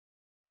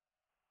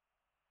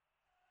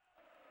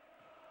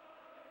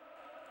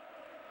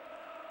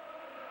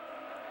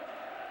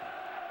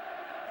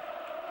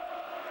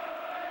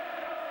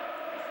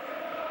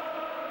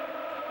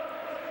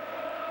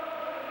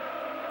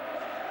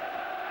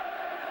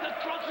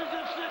boxes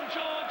of St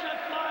George are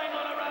flying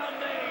all around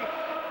me.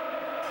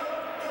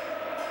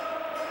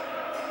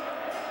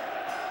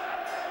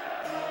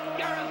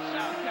 Gareth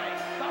Southgate,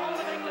 the whole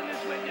of England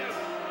is with you.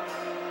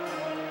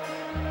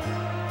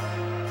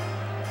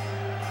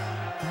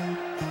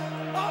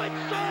 Oh,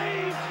 it's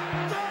saved!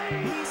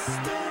 Saved! We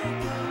still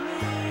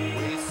believe.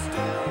 We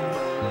still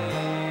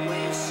believe. We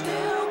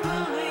still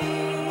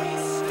believe. We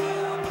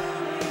still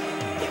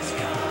believe. It's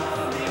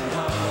coming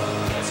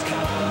home. It's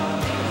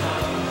coming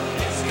home.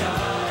 It's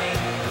coming.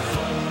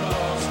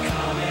 Football's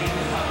coming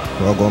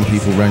home. Well gone,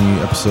 people. Brand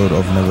new episode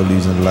of Never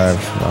Losing Live.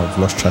 I've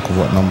lost track of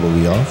what number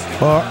we are,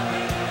 but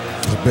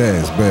It's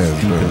bears.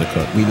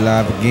 we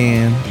live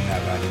again.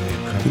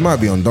 You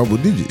might be on double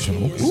digits, you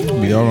know.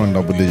 We are on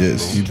double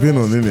digits. You've been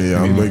on, innit?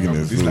 Yeah, I'm begging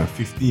This it. is like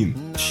 15.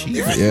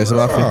 Yeah, it's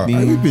about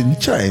 15. We've been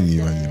chatting,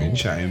 you man. You know.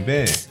 Chatting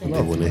bare. I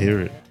want to hear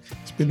it.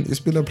 It's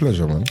been a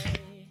pleasure, man.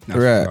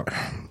 Right.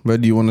 Where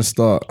do you want to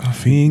start?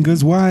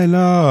 Fingers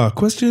Weiler.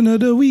 Question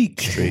of the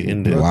week. Straight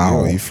in there.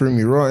 Wow. Yo, you threw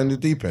me right in the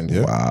deep end,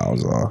 yeah. Wow.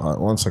 Alright,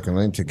 1 second.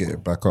 I need to get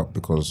it back up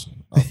because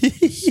I've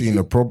seen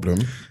a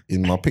problem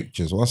in my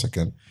pictures. 1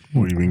 second.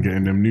 What, you been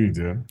getting them nudes,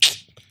 yeah?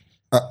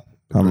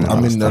 I'm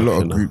in a lot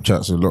of you know. group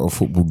chats, a lot of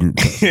football group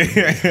chats. Yeah,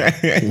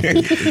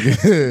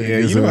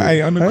 you know,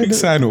 hey, on a quick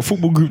side note,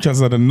 football group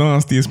chats are the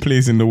nastiest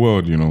place in the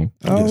world, you know.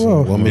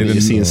 Oh, One minute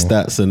you're seeing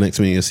stats, the next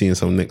minute you're seeing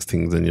some next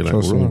things, and you're like,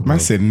 Trust me. "Bro, Man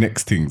said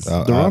next things.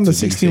 The round of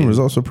 16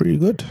 results were pretty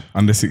good.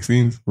 Under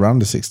 16s.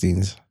 Round of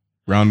 16s.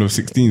 Round of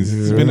 16s.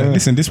 It's been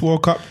listen, this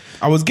World Cup,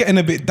 I was getting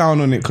a bit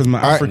down on it because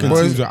my African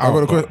teams were I got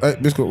a out.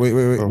 question. Biscuit,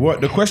 wait.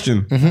 What, the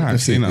question?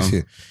 Let's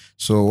see.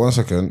 So 1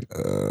 second.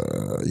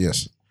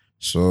 Yes.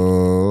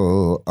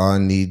 So I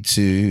need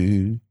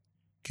to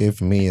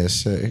give me a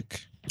sec.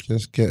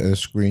 Just get a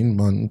screen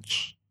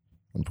munch.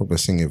 I'm probably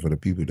singing for the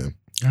people then.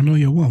 I know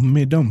you want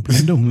me, don't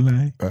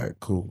lie. All right,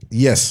 cool.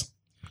 Yes.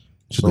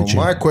 So good tune.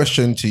 my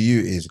question to you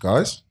is,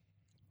 guys.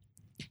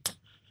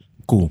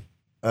 Cool.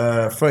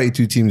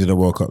 32 teams in the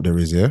World Cup there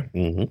is, yeah?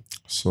 Mhm.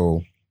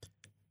 So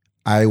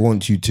I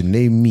want you to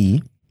name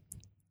me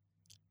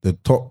the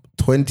top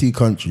 20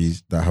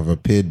 countries that have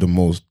appeared the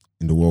most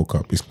in the World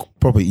Cup. It's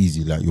proper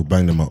easy, like you'll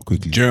bang them out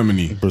quickly.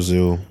 Germany.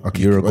 Brazil,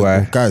 Okay,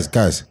 Uruguay. Guys,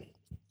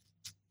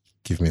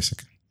 give me a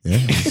second. Yeah?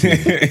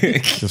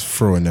 Just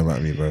throwing them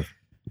at me, bro.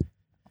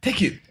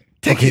 Take it.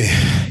 Okay,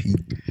 you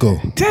go.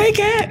 Take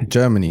it.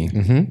 Germany.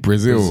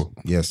 Brazil.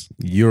 Yes,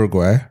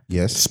 Uruguay.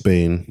 yes,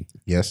 Spain,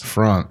 yes,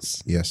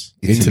 France. yes,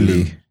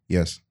 Italy.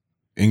 yes,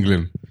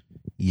 England.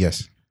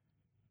 yes.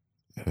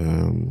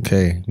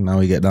 Okay, now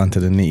we get down to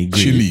the nitty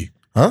gritty. Chile.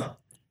 Huh?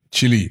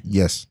 Chile.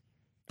 Yes.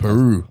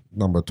 Peru.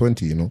 Number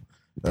 20, you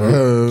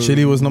know.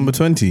 Chile was number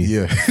 20.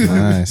 Yeah.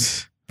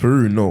 Nice.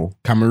 Peru, no.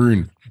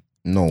 Cameroon.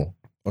 No.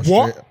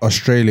 What?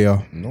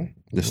 Australia. No.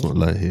 let's not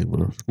lie here,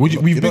 bro. We've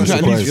You're been not, to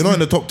at least you're not in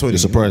the top 20. You're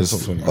surprised.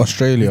 Top 20.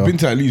 Australia. been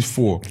to at least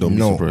 4. Don't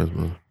No. be surprised,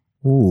 bro.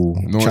 Ooh.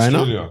 No, China?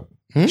 Australia.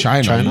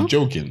 China? China? You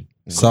joking?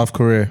 South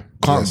Korea.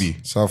 Can't Yes. be.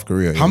 South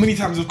Korea. How many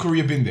times has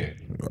Korea been there?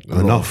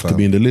 Enough to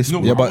be in the list. No,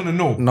 bro. Yeah, I but want to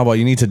know. no, but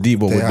you need to deep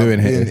what They we're have doing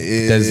here.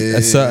 been There's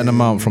a certain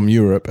amount from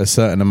Europe, a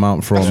certain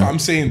amount from. That's what I'm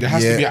saying. There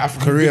has to be an Yeah,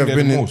 African Korea have been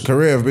been there the in most.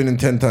 Korea have been in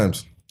 10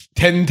 times.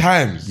 10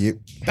 times. Yep.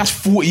 That's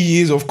 40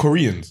 years of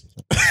Koreans.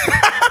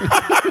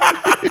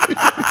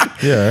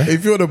 Yeah.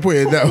 If you want to put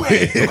it that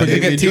way. Because you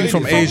get teams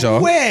from Asia.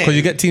 where? Because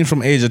you get teams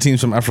from Asia, teams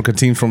from Africa,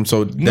 teams from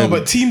so. No,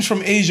 but teams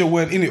from Asia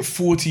weren't in it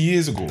 40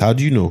 years ago. How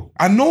do you know?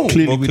 I know.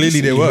 Well,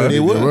 clearly they were. They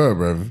were,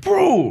 bro.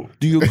 Bro.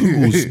 Do your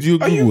Googles. Do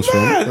your Are you Googles,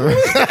 fam.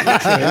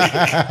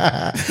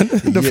 mad?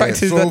 The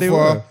fact is so that they far,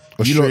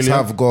 were. you lot Australia.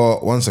 have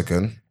got 1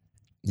 second.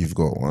 You've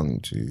got 1,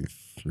 2,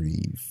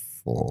 3,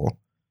 4,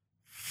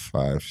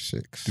 5,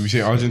 6. Did we say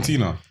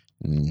Argentina?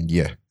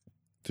 Yeah.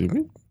 Do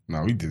we?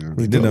 No, we didn't.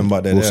 We didn't,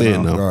 but they're We'll there say it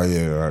now. now. Oh,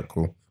 yeah, all right,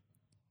 cool.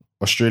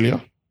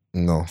 Australia.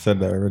 No. Said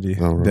that already.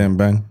 Oh, right. Damn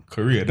bang.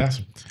 Korea,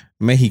 that's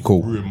Mexico.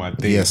 ruined my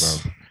day,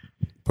 Yes. bro.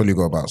 Probably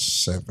got about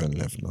 7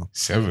 left now.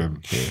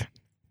 7.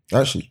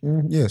 Actually,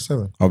 yeah,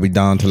 7. I'll be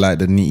down to like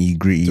the nitty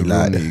gritty, The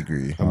like real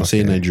nitty-gritty. I'm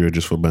saying Nigeria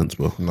just for bands,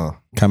 bro. No.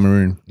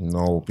 Cameroon.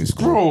 No, it's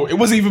Bro, it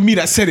wasn't even me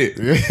that said it.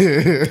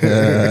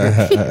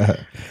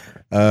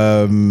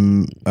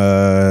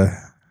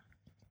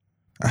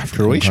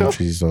 African Croatia?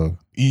 countries though.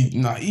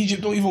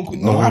 Egypt don't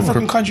even. No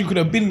African country could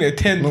have been there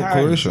 10 Not times.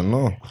 Croatia,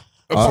 no.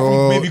 Apart from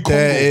So maybe Congo.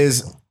 there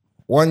is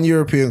 1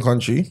 European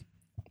country.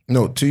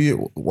 No,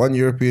 1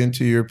 European,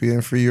 2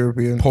 European, 3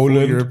 European, 4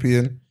 Poland.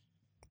 European,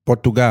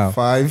 Portugal.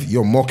 5.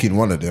 You're mocking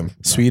one of them.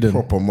 Sweden.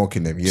 Proper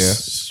mocking them, yeah.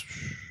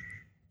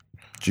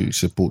 You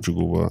said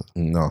Portugal, but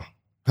No.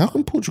 how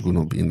can Portugal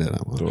not be in there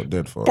that much? They're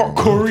dead for But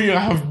Korea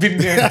have been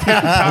there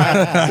 10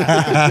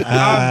 times.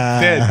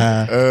 I'm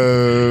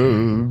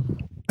dead.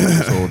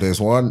 So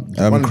there's one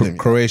of them.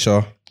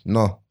 Croatia.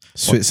 No.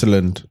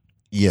 Switzerland.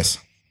 Yes.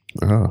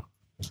 Ah.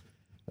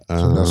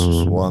 So that's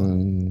just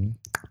one.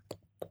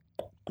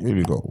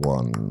 Maybe got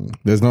one.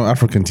 There's no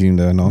African team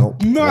there, no?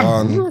 Nope.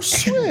 None.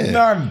 One.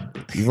 None.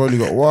 You've only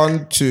got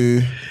 1,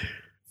 2,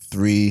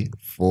 3,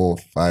 4,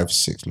 5,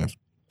 6 left.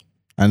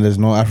 And there's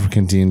no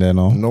African team there,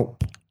 no?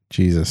 Nope.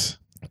 Jesus.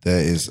 There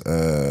is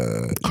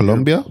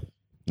Colombia.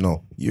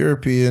 no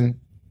European,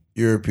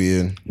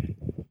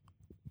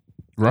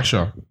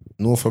 Russia.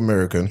 North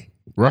American.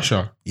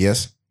 Russia.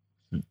 Yes.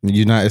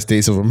 United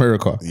States of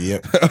America.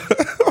 Yep.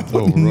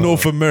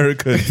 North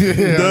America.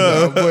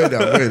 I'm going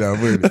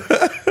down.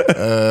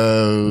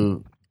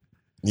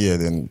 Yeah,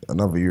 then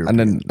another European.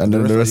 And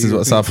then the rest is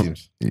what South.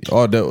 teams.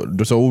 Oh,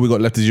 so all we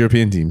got left is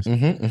European teams.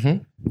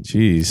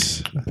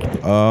 Jeez.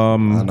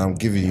 And I'm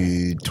giving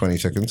you 20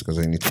 seconds because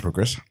I need to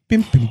progress.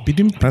 I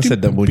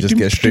said that we'll just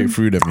get straight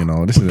through them. You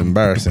know, this is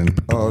embarrassing.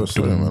 Oh,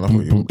 sorry, man. I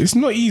thought you. It's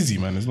not easy,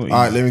 man. It's not easy. All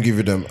right, let me give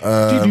you them.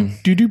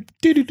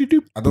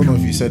 I don't know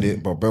if you said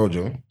it, but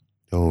Belgium.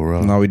 Oh,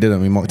 right. No, we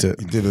didn't. We mocked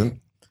it. You didn't.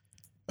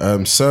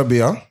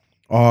 Serbia.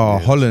 Oh,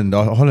 Holland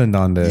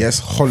down there. Yes,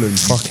 Holland.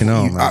 Fucking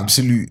hell, You man.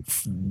 absolute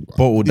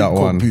Bottled that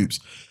one. Poops.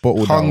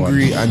 Bottled that one.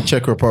 Hungary and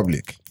Czech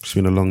Republic. It's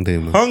been a long day,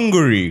 man.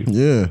 Hungary.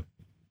 Yeah.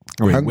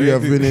 Hungary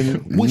have been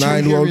in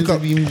 9 World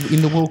Cup. in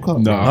the World Cup?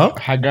 No,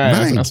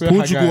 Hagai. I swear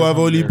Portugal Hagai have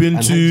only been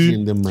And to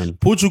Haji them, man.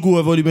 Portugal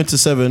have only been to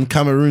 7.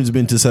 Cameroon's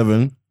been to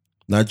 7.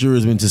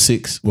 Nigeria's been to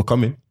 6. We're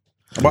coming.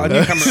 But I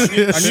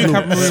knew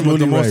Cameroon was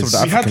the most of the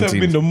African He had to have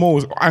been the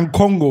most. And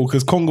Congo,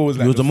 because Congo was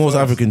like It was the most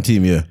first. African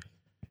team, yeah.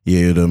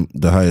 Yeah,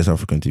 the highest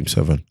African team,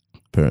 7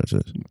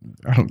 appearances.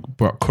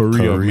 But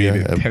Korea made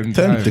it 10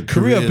 times. The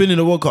Korea have been in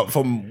the World Cup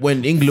from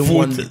when England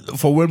won,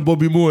 from when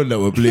Bobby Moore and that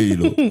were playing, you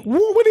know.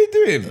 What were they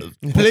doing?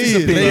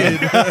 Playing.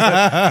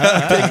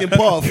 Taking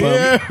part,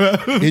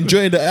 fam.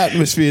 Enjoying the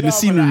atmosphere and the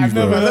scenery, I've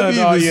bro. never Let heard-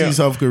 me oh, even yeah. see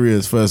South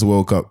Korea's first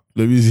World Cup.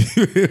 Let me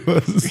see who it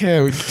was.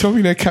 Yeah, tell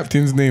me their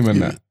captain's name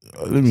and that.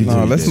 Let me No,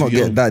 tell you let's this. not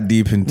get that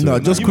deep into No,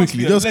 it. just You must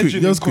quickly, be a just quick,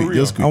 legend in just quick, Korea.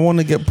 just I quick. want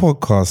to get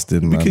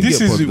podcasting, man. can This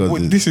get is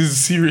podcasted. this is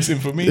serious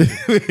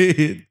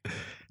information.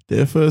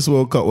 Their first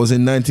World Cup was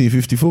in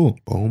 1954.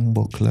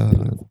 Bombo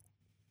Club.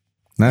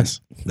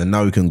 Nice. Then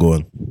now we can go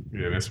on.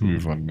 Yeah, let's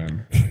move on,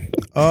 man.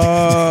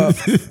 All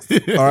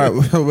right,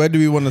 where do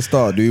we want to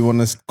start? Do we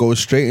want to go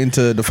straight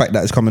into the fact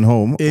that it's coming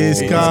home?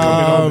 It's Or-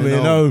 coming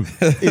home.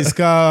 It's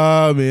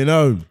coming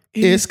home.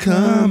 It's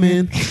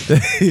coming.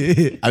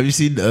 Have you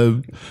seen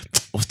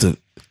what's the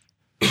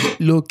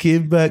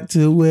looking back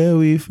to where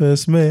we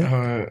first met?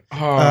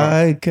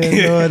 I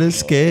cannot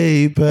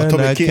escape and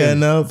I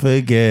cannot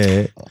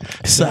forget.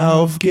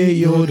 Southgate,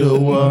 you're the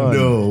one.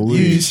 No,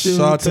 you still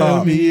shut turn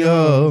up. me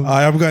on.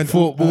 I am going to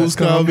Football's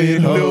coming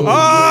home.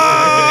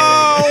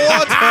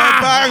 what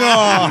a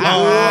banger!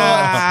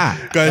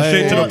 Going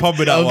straight to the pub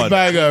with that one.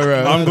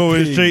 I'm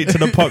going straight to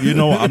the pub. You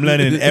know what? I'm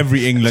learning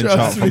every England chant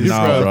Trust from me,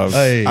 now, bro.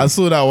 Hey, I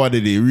saw that one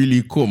and it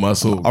really caught my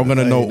soul. I'm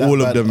gonna know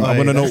all of them. I'm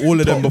gonna know all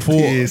of them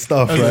before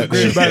Stuff, right?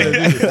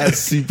 That's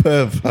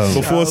superb.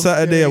 before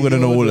Saturday. I'm gonna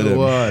know all of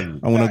them.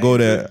 I'm gonna go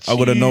there. I'm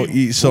gonna know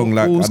each song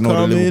like I know the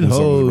coming Liverpool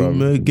songs, home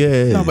bro.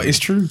 again. No, but it's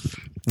true.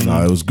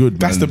 No, it was good.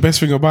 That's the best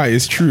thing about it.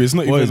 It's true. It's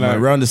not What even is like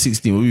round of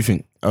 16? What do you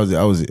think? How was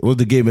it? What was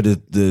the game of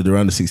the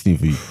round of 16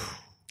 for you?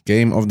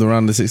 Game of the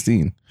round of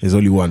 16. There's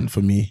only one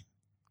for me.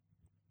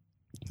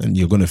 And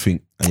you're gonna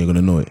think and you're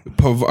gonna know it.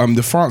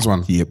 the France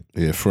one. Yep.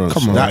 Yeah, France.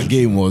 Come on. That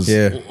game was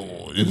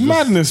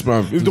Madness,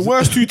 bro. It's the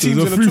worst two teams.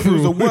 It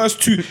was the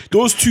worst two.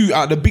 Those two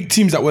are the big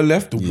teams that were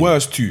left. The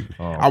worst two.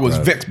 I was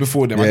vexed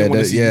before them. I didn't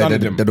want to see none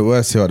of them. They're the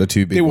worst two out of the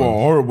two big They were ones.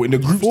 horrible in the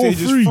group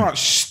stages. France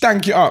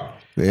stank it up.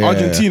 Yeah.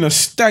 Argentina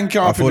stank it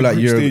I up in feel the like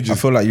group stages. I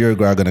feel like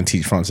Uruguay are gonna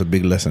teach France a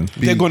big lesson.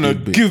 They're gonna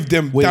give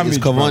them Wait, damage. is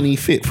Cavani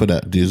fit for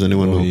that? Does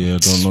anyone know? yeah, I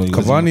don't know.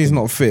 Cavani's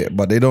not fit,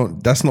 but they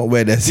don't. That's not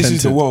where they're This centered.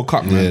 is the World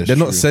Cup, man. They're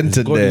not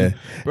centered there.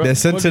 They're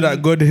centered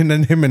at Godin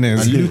and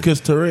Jimenez. And Lucas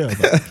Torreira.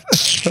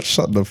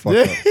 Shut the fuck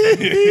up.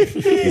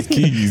 He's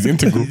key. He's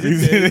integral.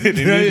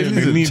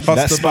 He's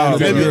That's I'll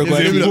do He's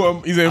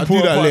an that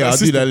important later. part. I'll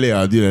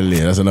do that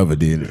later. That's another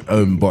day.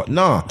 But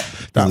nah, that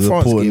There's a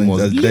France Portland, game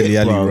was that's lit, Dele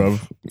Alli,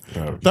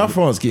 bro. That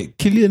France game,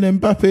 Kylian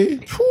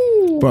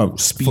Mbappe, bro.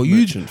 For you,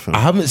 merchant, fam. I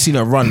haven't seen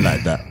a run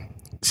like that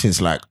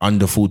since like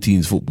under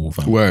 14s football,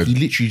 fam. Word. He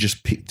literally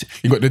just picked,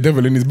 He got the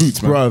devil in his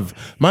boots, man. bruv.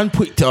 Man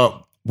picked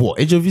up what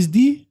edge of his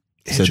D.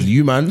 He said,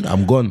 "You man,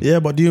 I'm gone."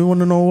 Yeah, but do you want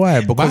to know why?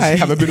 Because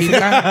Have a bit of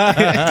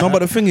no, but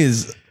the thing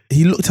is,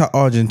 he looked at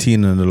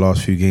Argentina in the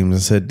last few games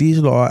and said, "These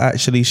lot are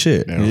actually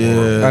shit."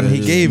 Yeah, and he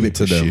gave it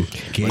to them.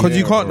 Because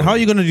you can't. How are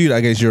you going to do that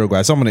against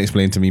Uruguay? Someone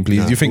explain to me,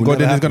 please. Do you think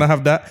Godin is going to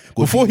have that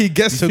before he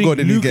gets to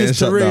Godin? He's getting Lucas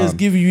shut Torreira is down.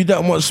 giving you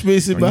that much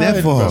space in behind.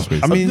 Never.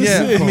 I mean,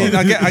 yeah. I mean,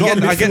 I get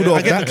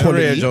the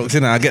Torreira jokes,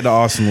 innit? I get the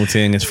Arsenal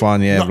thing. It's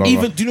fun, yeah. Not Blah,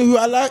 even. blah. Do you know who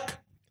I like?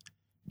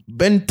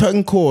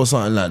 Bentancur or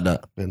something like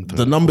that.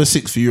 The number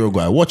 6 for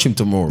Uruguay. Watch him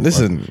tomorrow.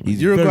 Listen, bro. He's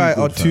Uruguy very are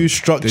good, too fam.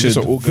 structured They're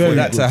just all for very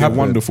that good. to They're happen.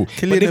 wonderful. But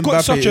Kylian they've got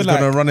Mbappe such a, is going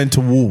to like- run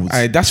into wolves.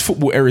 Aye, that's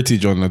football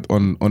heritage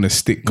on a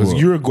stick because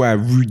Uruguay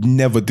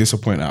never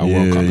disappoint at a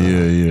World Cup.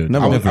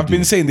 yeah. I've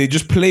been saying they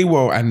just play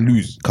well and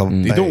lose.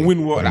 They don't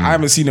win well. I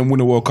haven't seen them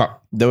win a World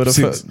Cup. They were the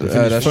since. first. They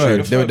finished That's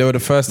third. true. They were the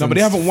first. No, but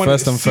they haven't won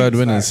first it and third since,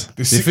 winners. like,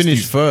 the They 60s.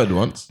 finished third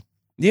once.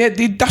 Yeah,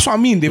 that's what I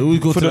mean. They always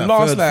go for to the that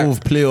last third, like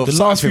fourth playoff,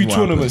 the last few something will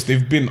tournaments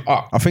they've been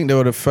up. I think they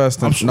were the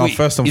first and Wait,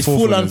 first and Is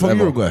fourth Forlan winners from ever.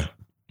 Uruguay?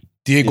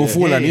 Diego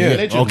Forlan,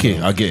 yeah. Okay,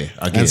 I get it.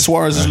 And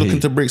Suarez is looking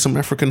to break some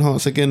African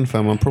hearts again,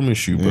 fam. I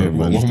promise you, bro.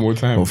 One more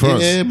time.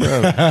 Yeah,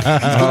 bro. He's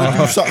gonna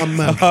do something,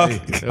 man.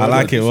 I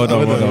like it. Well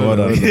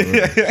done.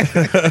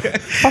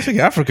 Patrick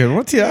African.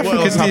 What's the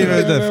African team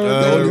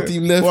The only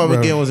team left, What other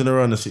bro. game was in the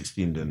round of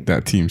 16 then?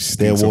 That team There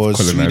stinks of was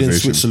Sweden, colonization.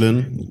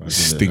 Switzerland.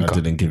 Stinker. I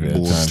didn't give it a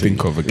time.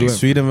 Stink of a game.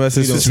 Sweden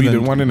versus Switzerland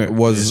Sweden won, innit?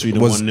 was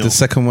Sweden was 1-0. the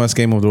second worst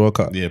game of the World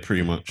Cup Yeah,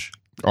 pretty much.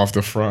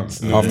 After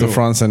France. after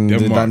France and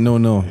Denmark. that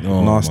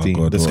nasty, my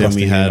God. Then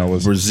disgusting. we that had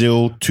was.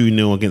 Brazil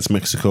 2-0 against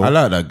Mexico. I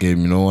like that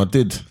game, you know. I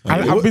did.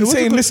 I've been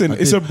saying, listen,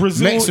 it's a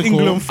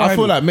Brazil-England final. I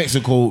feel like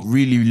Mexico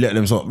really let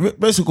themselves.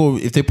 Mexico,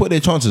 if they put their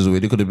chances away,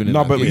 they could have been. In No,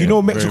 that but game. you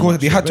know Very Mexico, much.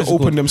 they had to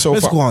open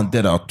themselves Mexico up. aren't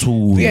dead at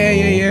all.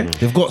 Yeah.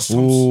 They've got some.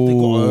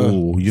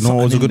 Oh, you know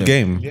what was a good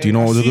game? Do you know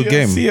what was a good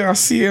game? I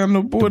see it on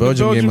the board. The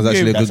Belgium game was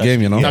actually a good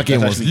game, you know. That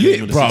game was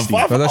lit, bro.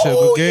 That was actually a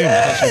good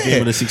game. Game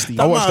of the 16.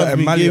 I watched that at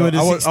Malia.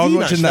 I was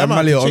watching that at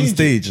Malia on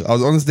stage. I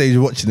was on stage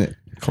watching it.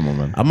 Come on,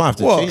 man. I might have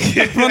to What? change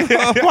it.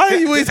 Why are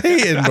you always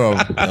hating, bro?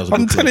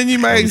 I'm telling you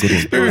my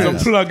experience.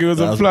 It was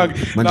a plug.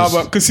 Nah,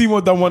 but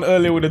Casimo done one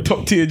earlier with the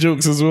top tier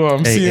jokes as well.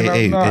 I'm seeing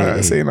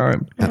that. Saying that.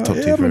 That top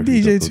Yeah, tier I'm a for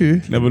every DJ top.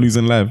 too. Never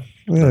losing live.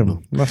 Yeah,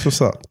 that's what's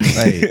up.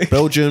 Hey,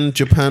 Belgium,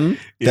 Japan,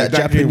 Yeah, that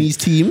Japanese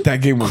team.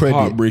 That game was Credit.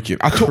 heartbreaking.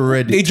 I thought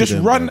Credit they to just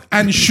them, run bro.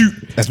 and shoot.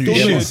 Those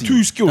yeah. are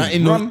two skills.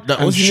 Run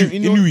and shoot.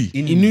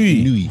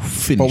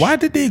 Inui. But why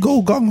did they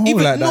go gung ho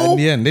like that in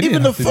the end? They didn't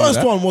Even the have to do first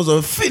that. one was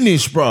a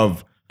finish,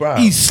 bruv.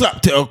 He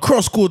slapped it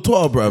across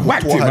Courtois, bruv.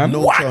 Whacked it, had man.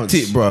 no Whacked chance.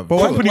 it, bruv. But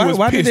Company was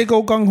why did pissed. they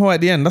go gung ho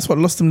at the end? That's what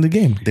lost them the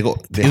game. They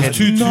got their It was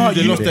head. 2-2.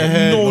 They lost their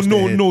head.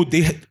 No. It's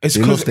They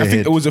because lost I their think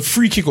head. it was a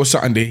free kick or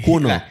something. They hit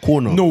Corner, that.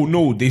 corner.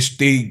 No.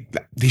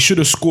 They should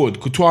have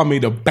scored. Couture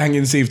made a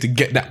banging save to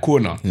get that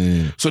corner.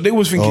 So they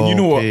was thinking, you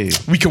know what, Okay.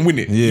 we can win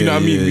it. you know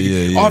what I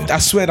mean? yeah. After I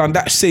swear on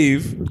that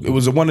save, it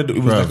was it was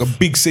like a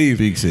big save.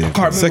 Big save. I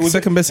can't remember. It was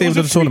Second best save it was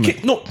of a the free tournament.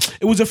 kick. No,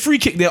 it was a free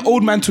kick. Their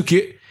old man took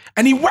it.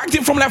 And he whacked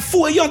it from like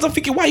 40 yards. I'm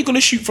thinking, why are you going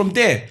to shoot from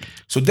there?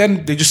 So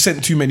then they just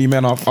sent too many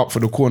men up for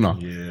the corner.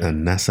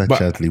 And NASA But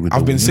Chadley with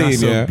I've the been saying,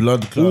 Nasser yeah,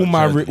 blood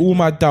clot all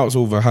my doubts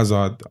over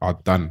Hazard are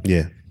done.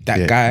 Yeah. That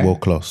Yeah, guy, world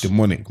class.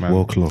 demonic, man.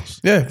 World class.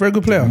 Yeah, very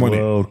good player.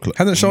 World class.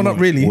 Hasn't shown up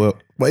really,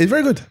 but he's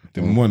very good.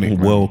 Demonic, man.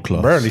 World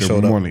class. Barely showed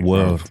up. Demonic, man.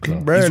 World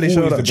class. Barely He's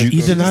showed always up. the best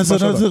Eden player.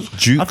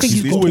 Hazard. I think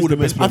he's always got the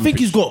best player I on think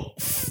the he's got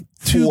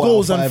 2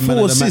 goals and 4 man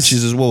of the assists.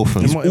 matches as well,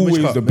 fam. In which always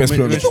cup? the best In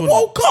player. which The one?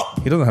 World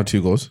Cup. He doesn't have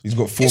 2 goals. He's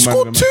got 4 He man.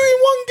 scored 2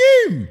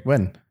 in 1 game.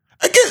 When?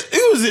 Against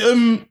who was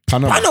it?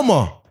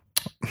 Panama.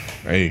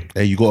 Hey,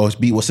 Hey, you got to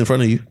beat what's in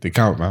front of you. they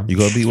count, man. You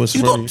got to beat what's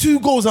in He's front got of you.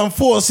 2 goals and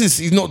 4 assists.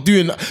 He's not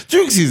doing that.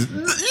 Jukes is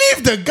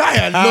leave the guy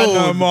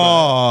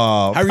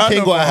alone. Harry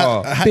Kane got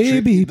a hat trick.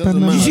 Baby, Doesn't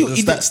Panama. matter. You- The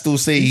he- stats still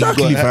say he got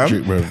Exactly, a hat fam.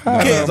 trick, bro. Kane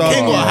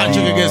got a hat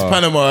trick against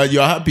Panama. And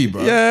you're happy,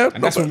 bro. Yeah,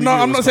 that's when we no, knew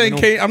it I'm was not saying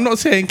coming Kane. I'm not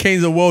saying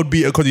Kane's a world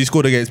beater because he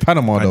scored against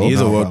Panama. Though He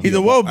is a world He's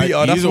a world beater.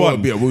 That's He's a world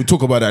one. beater. We'll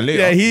talk about that later.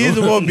 Yeah, he is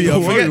a world beater.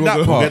 Don't worry, Forget we'll that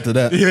go- part. Get to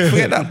that.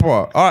 Forget that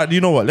part. All right,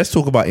 you know what? Let's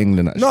talk about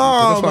England. Actually, 'cause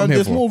No, that's what man, I'm here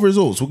there's for. more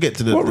results. We'll get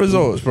to the What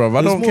results, bro? I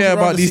There's don't more care round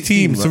about of these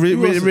 16, teams. So bro.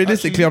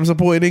 realistically, I'm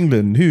supporting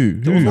England.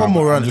 Who? One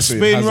more round. just saying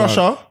Spain, Hazard.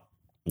 Russia.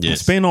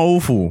 Yes. Spain are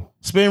awful.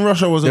 Spain,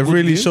 Russia was a They've good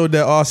really game. showed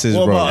their asses,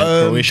 What bro.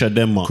 about Croatia,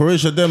 Denmark.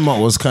 Croatia,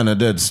 Denmark was kind of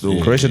dead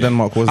still. Croatia,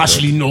 Denmark was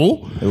Actually,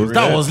 no.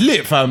 That was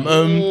lit, fam.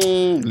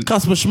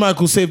 Kasper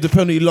Schmeichel saved the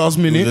penalty last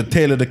The minute.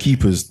 tail of the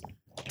keepers.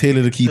 Tail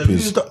of the keepers.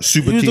 He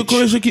was the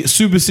Croatia kid.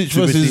 Subasic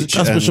versus Subasic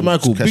Kasper and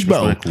Schmeichel. Big Kasper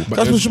battle. Schmeichel.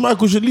 Kasper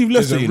Schmeichel should leave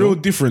There's Leicester. a real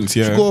difference,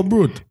 yeah. Go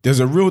abroad. There's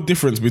a real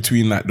difference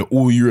between like the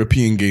all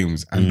European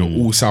games and the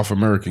all South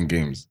American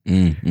games.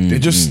 They're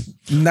just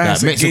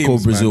nice. Like Mexico,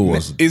 games, Brazil man.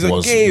 was It's a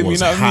was- game, was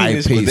you know what I mean?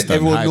 It's- high-paced and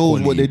Everyone high knows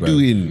what quality, they're bro.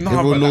 doing. No,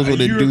 Everyone but knows like what a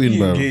they're doing, European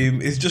bro.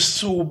 game is just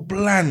so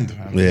bland,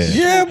 man. Yeah.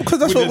 Yeah, because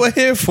that's what we're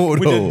here for,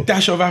 With a though.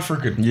 dash of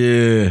African.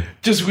 Yeah.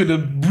 Just with a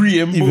Brie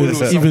and Bolo Even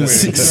somewhere.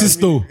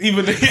 Sisto.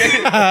 Even just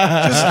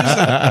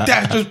a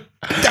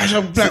dash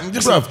of black.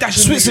 Just a Bruv, dash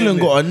of Switzerland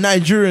nigga in got a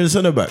Nigerian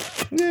centre back.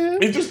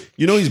 there. It just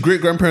You know his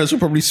great grandparents were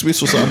probably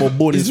Swiss or something, or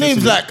born in His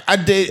name's Switzerland.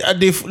 like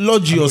Ade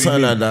Logi or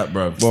something like that,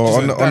 bro.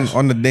 Well,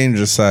 on the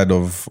dangerous side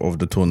of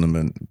the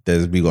tournament,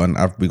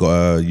 we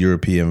got a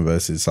European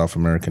versus South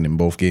American in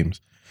both games.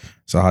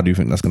 So how do you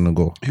think that's gonna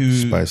go?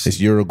 Spicy. It's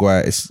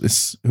Uruguay.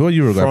 It's who are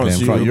Uruguay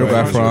France, playing?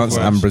 Uruguay, France, France.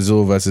 and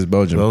Brazil versus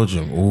Belgium.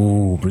 Belgium.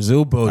 Oh,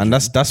 Brazil, Belgium. And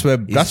that's where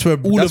all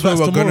we're of that's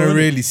gonna tomorrow,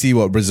 really see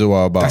what Brazil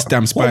are about. that's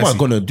damn what am I spicy.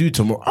 gonna do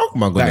tomorrow? How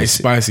am I gonna? That is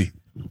sit- spicy.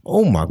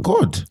 Oh my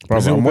god!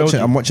 Brother,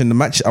 I'm watching the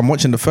match. I'm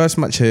watching the first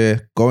match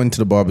here. Going to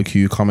the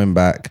barbecue, coming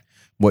back,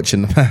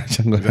 watching the match,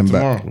 and going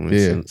back. tomorrow?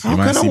 Yeah, How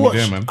might can I see me watch?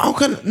 there, man. How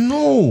can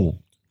no?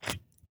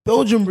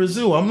 Belgium,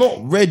 Brazil. I'm not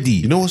ready.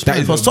 You know what's that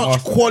bad? is for such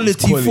That's quality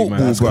quality, man. football,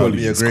 That's bro. quality.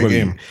 be a It's great quality.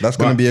 game. That's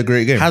gonna be a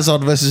great game.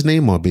 Hazard versus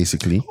Neymar,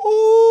 basically.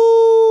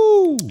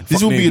 Ooh.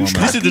 This will be Neymar,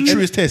 man. this is the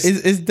truest test.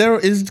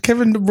 Is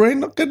Kevin De Bruyne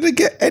not going to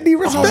get any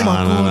respect?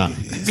 Nah.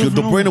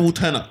 De Bruyne will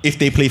turn up if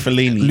they play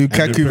Fellaini.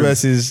 Lukaku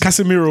versus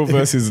Casemiro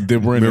versus De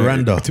Bruyne.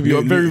 Miranda. To be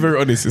very, very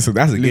honest, that's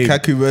a game.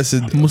 Lukaku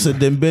versus Musa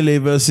Dembele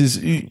versus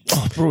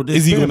bro.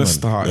 Is he gonna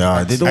start?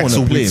 Yeah, they don't want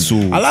to Axel play him.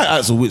 Witsel. I like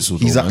Axel Witsel.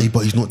 He's though, man. but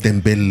he's not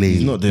Dembele.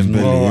 He's not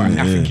Dembele. Oh, innit?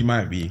 I think Yeah. he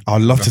might be.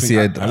 I'd love to see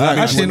it. like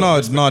Actually, no,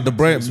 De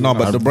Bruyne. No,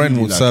 but De Bruyne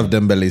will like serve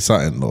Dembele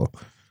something though.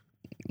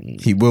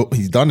 He will.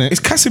 He's done it.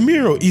 It's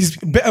Casemiro. He's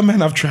better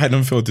men have tried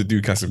and failed to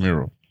do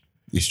Casemiro.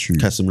 It's true.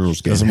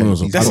 Casemiro's That's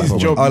his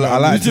job. I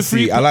like to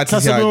see. I like to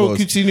see how Casemiro, it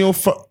goes.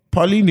 Coutinho,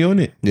 Paulinho,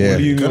 innit? Yeah.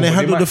 Can they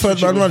handle the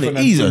third man running?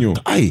 Easy.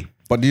 Aye.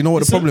 But do you know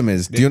what the problem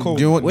is? Do you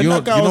know When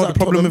that guy was what the at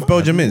problem with Tottenham,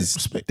 Belgium I is?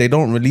 respect. They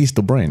don't release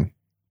De Bruyne.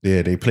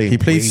 Yeah, they play. He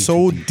plays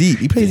so deep.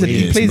 He plays a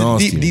it's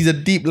nasty, deep. He's a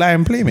deep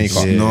lying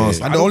playmaker. Yeah.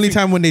 Nasty. And the only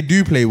time when they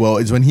do play well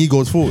is when he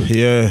goes forward.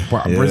 Yeah.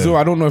 But Brazil,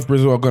 I don't know if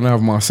Brazil are gonna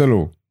have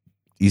Marcelo.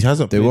 He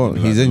hasn't. They played won't.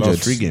 in, He's the last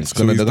injured. 3 games.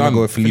 They're gonna done.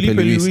 go with Felipe Felipe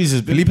Luis. Luis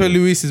has been Felipe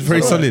Luis is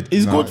very solid.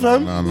 He's good,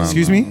 fam.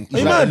 Excuse me.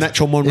 Hey, man.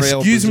 Nacho Monreal.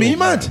 Excuse me,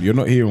 You're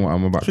not hearing what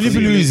I'm about. to Felipe say.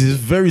 Luis is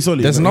very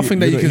solid. There's nothing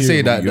that you can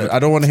say that I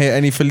don't want to hear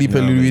any Felipe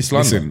Luis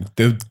slander. Listen,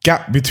 the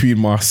gap between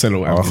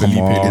Marcelo and Oh, come Felipe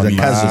on, Luis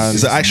man.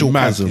 It's an actual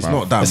mad, chasm. man. It's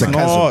not that. It's a man.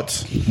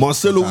 chasm.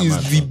 Marcelo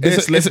is the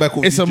best left back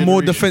of It's his a more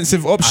generation.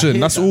 defensive option.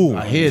 That's all.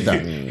 I hear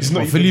that. It's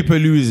not But even- Felipe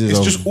Luis is it's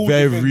a just all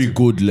very defensive.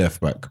 good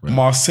left back. Man.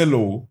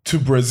 Marcelo to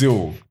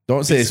Brazil.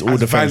 Don't say it's all as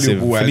defensive.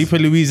 valuable as-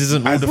 Felipe Luis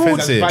isn't all as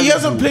defensive. valuable- He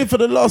hasn't played for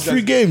the last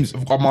 3 games.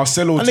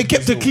 Marcelo And they to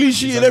kept a Brazil clean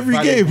sheet is in as every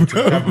valuable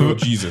game. to Gabriel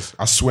Jesus,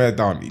 I swear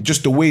down.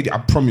 Just the way that I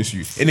promise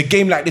you, in a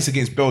game like this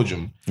against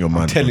Belgium, You're I'm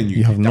mad, telling you,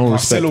 You have no that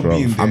respect, Marcelo bro.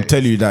 being there I'm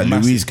telling you that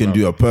massive, Luis can bro.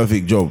 do a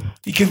perfect job.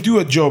 He can do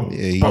a job,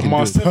 he but can do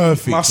Marcelo, a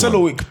perfect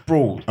Marcelo,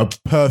 bro, A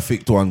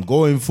perfect one.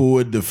 Going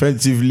forward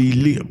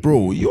defensively.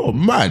 Bro, you're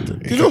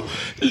mad. You know,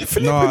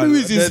 Felipe No,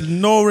 Luis is. there's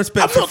no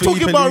respect I'm for not Felipe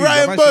talking about Luis.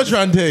 Ryan I'm actually-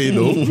 Bertrand here, you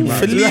know.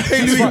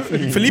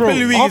 Felipe Bro,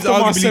 Luis is after arguably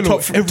Marcelo,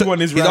 top.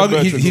 everyone is he's, Ryan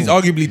Bertrand. he's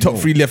arguably top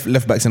 3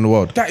 left backs in the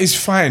world. that is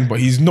fine, but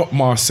he's not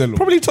Marcelo.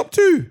 Probably top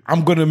 2.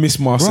 I'm gonna miss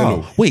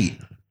Marcelo. Wait,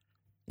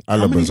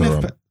 Alaba's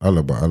around.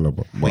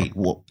 Alaba. wait,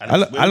 what?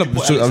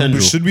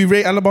 Should we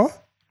rate Alaba?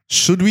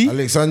 Should we?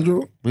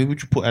 Alexandro. Where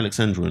would you put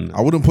Alexandro in?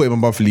 I wouldn't put him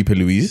above Felipe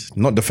Luis.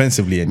 Not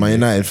defensively. My Anyway.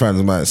 United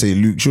fans might say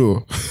Luke Shaw.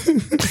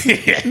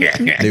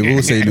 They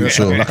will say Luke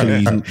Shaw. Luckily,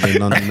 he's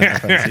none of the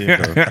fans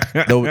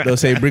here, bro. They'll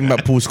say bring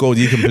back Paul Scholes.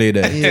 You can play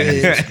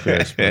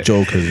there.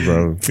 Jokers,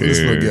 bro. Let's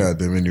not get at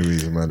them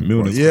anyways, man.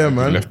 Milner's But yeah, fine,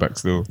 man. left back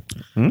still.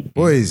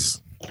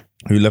 Boys.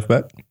 Who left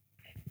back?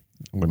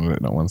 I'm gonna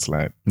let that one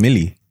slide.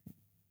 Millie.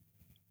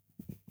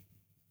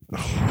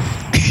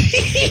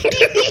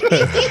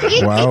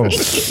 Wow.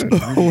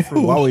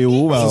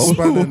 Wow.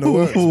 Spanning the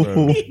works,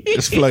 bro.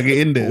 Just plug it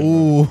in there.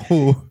 Ooh.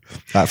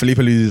 Right, Felipe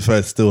Luis is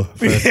first still.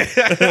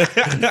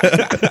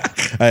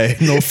 Hey,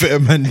 no fitter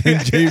man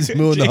than James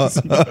Milner.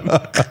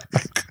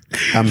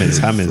 Hammers,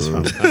 fam.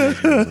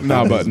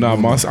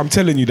 I'm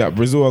telling you that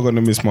Brazil are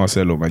gonna miss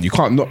Marcelo, man. You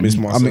can't not miss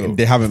Marcelo.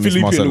 they haven't missed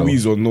Felipe Marcelo.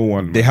 Luis or no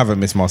one. They haven't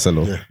missed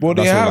Marcelo. Well,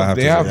 they That's all I have.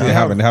 to They say. have.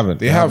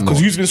 They haven't.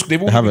 Because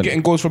they've all haven't. been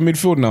getting goals from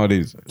midfield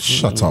nowadays.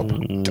 Shut up.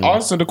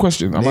 Answer the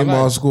question. Am I lying?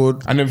 Neymar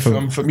scored. And then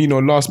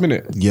Firmino last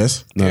minute.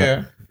 Yes.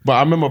 Yeah. But I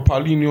remember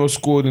Paulinho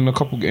scored in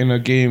a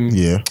game.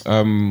 Yeah.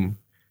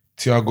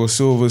 Thiago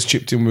Silva's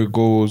chipped in with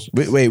goals.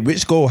 Wait,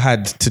 which goal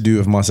had to do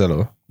with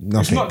Marcelo? It's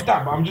Nothing. not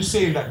that, but I'm just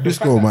saying that Let's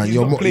go, man.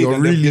 You're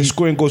really-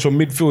 scoring goals from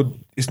midfield.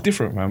 It's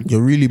different, man.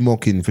 You're really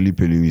mocking Felipe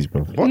Luis,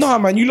 bro. No,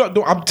 man, you lot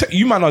don't.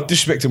 You man are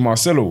disrespecting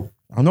Marcelo.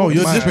 No,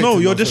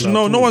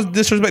 no one's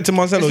disrespecting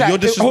Marcelo. It's like-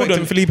 You're hold disrespecting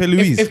on. Felipe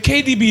Luis. If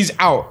KDB's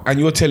out and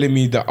you're telling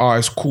me that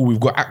it's cool, we've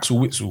got Axel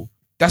Witsel.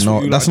 That's No,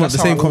 what you that's like, not the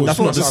how same. it goes. That's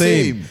not the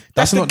same.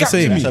 That's the not the gap to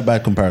same. me. That's a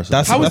bad comparison.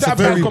 That's How is that a a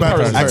bad very bad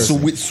comparison? comparison. Axel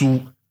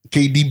Witsel,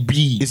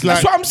 KDB. It's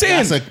That's what I'm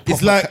saying. It's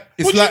like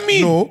What do you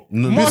mean?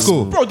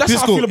 Bro, that's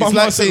how I feel about It's like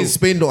Marcelo. saying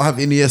Spain don't have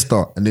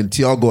Iniesta and then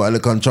Thiago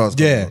Alcantara.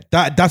 Yeah,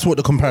 that's what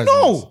the comparison.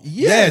 No. is.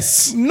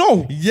 Yes.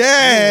 No.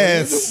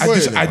 Yes.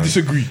 I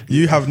disagree.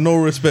 You have no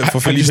respect for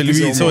I Felipe just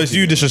Luis, so disagree. it's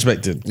you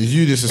disrespected. It's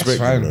you disrespecting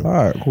fine. them. All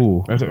right,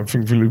 cool. I don't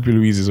think Felipe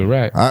Luis is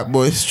alright. All right,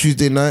 boys.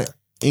 Tuesday night,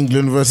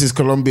 England versus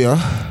Colombia.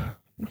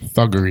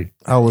 Thuggery.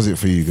 How was it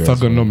for you guys?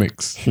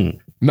 Thugonomics.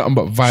 Nothing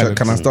but violence.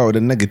 Can I start with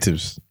the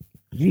negatives?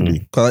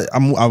 Because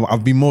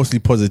I've been mostly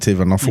positive,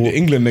 and I thought, The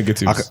England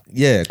negatives.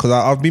 because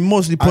I've been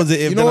mostly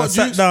positive. You know then what, I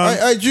sat Jukes?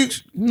 down.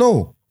 Jukes?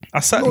 No. I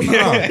sat No,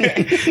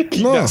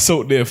 down. No. That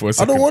salt there for a I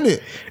second. don't want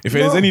it. If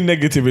there's No. any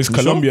negative, it's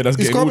Colombia that's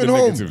It's getting all the coming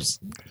home. negatives.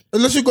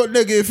 Unless you got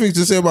negative things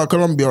to say about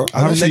Colombia.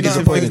 I have Actually negative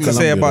disappointed things to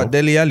say Colombia, about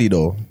Dele Alli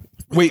though.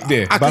 Wait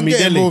there. I can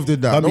get involved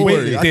in that. Don't Wait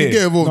worry. I there. can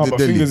get involved No, in but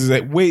Delhi. fingers is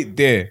like, wait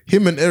there.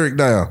 Him and Eric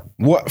Dyer.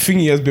 What thing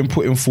he has been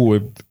putting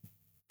forward,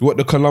 what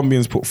the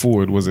Colombians put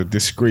forward was a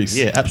disgrace.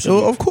 Yeah, So,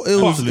 absolutely. of course,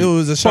 it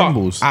was a But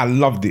shambles. I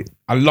loved it.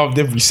 I loved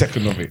every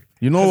second of it.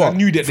 You know 'Cause what? I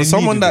knew that for they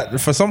someone needed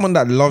that for someone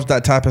that loves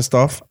that type of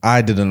stuff,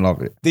 I didn't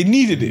love it. They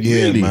needed it.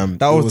 Yeah, really. man.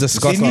 That It was was-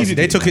 disgusting. they They, needed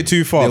it, took it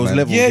too far, There was man.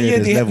 levels. Yeah,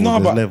 there's they- levels, no,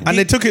 there's but- levels. And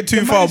they took it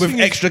too The far maddest with thing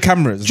is- extra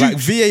cameras. Like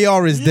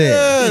VAR is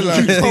there. Yeah,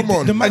 like, come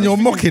on. and you're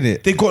mocking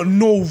it. They got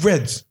no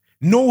reds.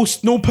 No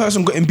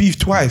person got in beef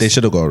twice. They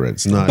should have got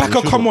reds. Nah, Baka, they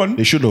should've. come on.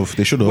 They should have.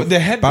 But the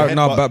head.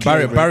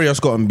 Barrios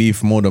got in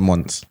beef more than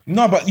once.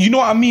 No, but you know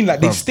what I mean. Like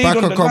they stayed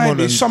on the line.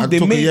 They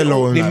took made a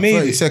yellow in They like made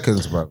 30 it.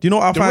 seconds, bro. Do you know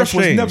what I The find ref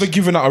was strange? never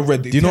giving out a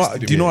red. Do you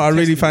know what I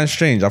really find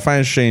strange? I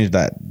find strange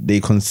that they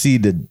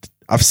conceded.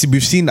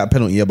 We've seen that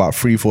penalty about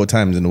 3-4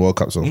 times in the World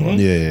Cup so far.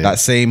 Yeah. That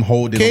same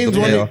holding. Kane's of the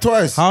won player. it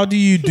twice. How do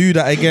you do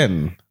that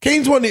again?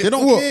 Kane's won it. They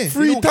don't care. They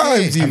 3 don't care.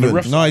 times And the even.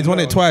 ref- No, he's won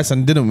it twice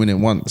and didn't win it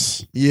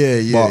once. Yeah.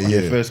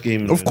 First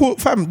game. Of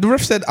course, fam. The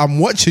ref said, "I'm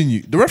watching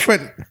you." The ref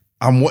went,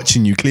 "I'm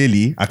watching you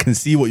clearly. I can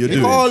see what you're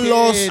doing."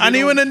 Carlos, And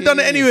he went and done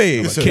it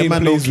anyway. Kane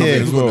man plays don't with care.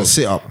 it as He's well. gonna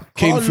sit up.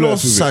 Kane flirts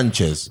Carlos with it.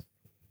 Sanchez.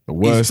 The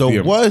worst It's the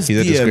DM. worst He's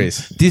a DM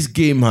disgrace. this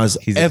game has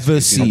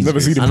ever seen. I've never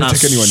seen him and I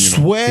protect anyone, you know.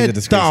 swear He's a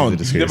disgrace, down, he's a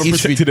disgrace. Never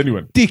it's protected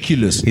anyone.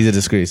 ridiculous. He's a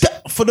disgrace.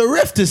 For the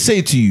ref to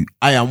say to you,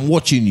 "I am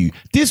watching you."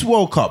 This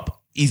World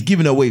Cup, he's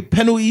giving away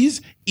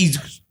penalties.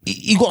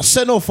 He got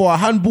sent off for a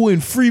handball in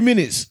 3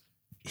 minutes.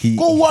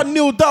 Go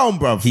 1-0 down,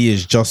 bruv. He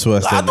is just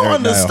worse I than don't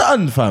Eric Dyer.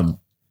 understand, fam.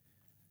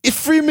 It's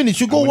 3 minutes.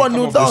 You go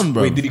 1-0 down,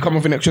 bro. Wait, did he come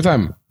off in extra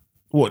time?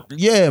 What?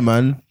 Yeah,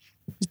 man.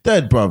 He's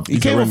dead, bruv. He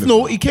came off. horrendous.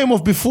 No, he came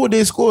off before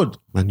they scored.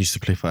 Man used to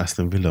play for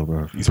Aston Villa,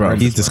 bro.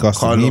 He's disgusting.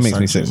 Carlos He makes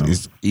me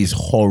Sanchez sick. is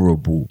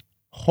horrible.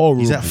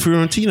 Horrible. He's at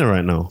Fiorentina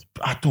right now.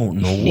 I don't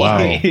know. Wow.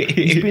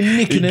 He's been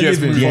nicking a gets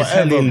living moved.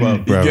 forever,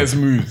 He bro. gets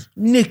moved.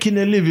 Nicking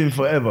a living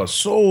forever.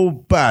 So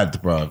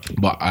bad, bro.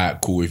 But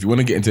alright, cool. If you want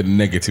to get into the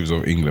negatives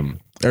of England,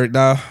 Eric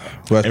Dyer,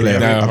 worst player.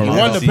 Dyer, I've he He never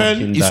won the seen.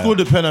 pen. He scored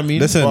the pen, I mean.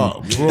 Listen,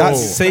 but, bro, that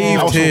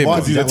saved him.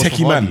 he's a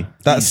techie man.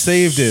 That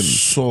saved him.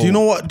 so- Do you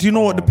know what?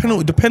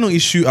 The penalty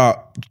shootout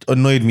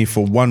annoyed me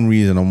for one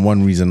reason and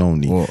one reason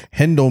only.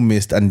 Hendo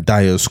missed and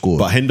Dyer scored.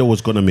 But Hendo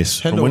was gonna miss.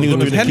 Hendo But when he was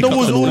was gonna doing miss. the Hendo kick-ups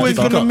was and all that always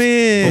stuff- gonna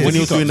miss. But when he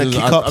was doing the I'm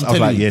kick-ups, I was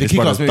telling like, you, yeah, the this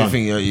brother's kick-ups made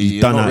me done. think, He's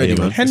you're done not out ready,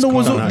 here, man. Hendo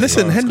was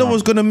Hendo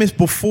was gonna miss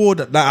before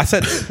that. Like I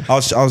said, I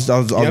was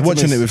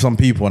watching miss. it with some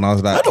people and I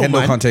was like, don't Hendo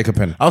mind. can't take a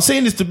pen. I was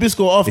saying this to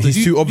Bisco after. He's Do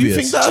you- too Do you obvious.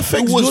 think that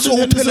affects It was Jordan so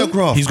Henderson?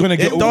 telegraphed. he's gonna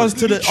get It does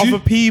to the other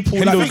people.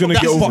 Hendo's Like, gonna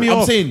that get pissed over me it. I'm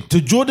off. saying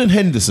to Jordan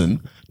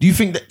Henderson, do you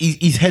think that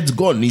his head's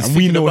gone? He's And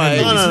we thinking know about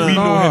it. Henderson. We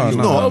know No, Henderson.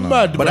 no, No, no.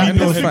 mad. But that I'm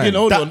was thinking, fine.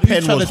 hold on, That he's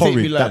pen trying was to take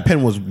me horrid. like- That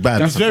pen was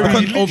bad. That's very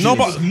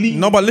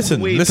No, but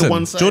listen. way to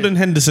one side. Jordan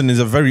Henderson is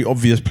a very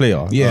obvious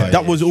player. Yeah.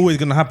 That was always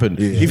going to happen.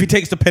 If he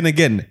takes the pen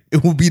again,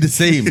 it will be the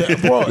same.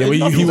 Bro, Yeah,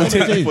 but he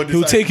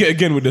will take it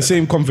again with the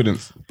same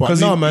confidence. But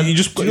no, man. He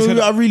just Do got you his know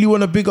head who I up. really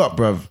want to big up,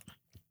 bruv?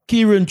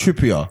 Kieran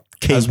Trippier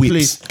has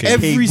Whips. played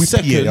every Whippy.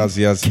 second.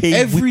 He has.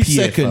 Every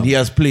second he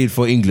has played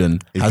for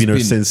England It's has been a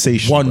been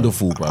sensation,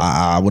 wonderful, bro.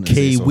 I wouldn't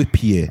say K so.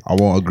 Whippier. I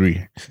won't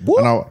agree.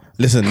 And I,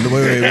 listen,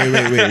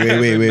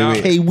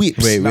 wait. K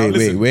Whips.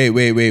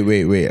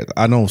 Wait.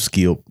 I know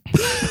skill.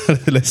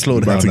 Let's slow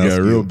down. About to now, get a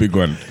Skill. real big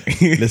one.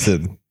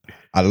 Listen,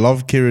 I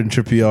love Kieran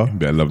Trippier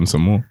Better love him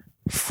some more.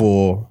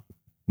 for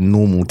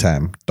normal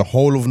time. The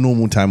whole of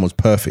normal time was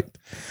perfect.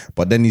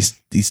 But then he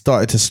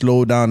started to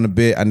slow down a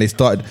bit and they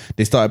started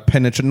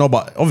penetrating. No,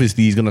 but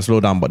obviously he's gonna slow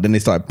down, but then they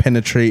started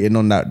penetrating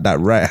on that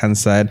right hand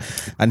side.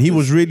 And he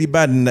was really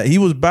bad in that. He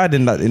was bad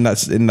in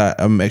that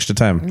extra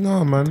time.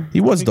 No, man. He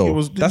was I think though. he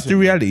was That's the decent.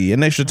 reality.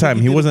 In extra time,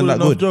 he did a wasn't that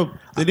enough good. job.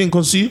 They didn't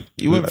concede.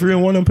 He went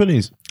 3-1 on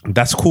pennies.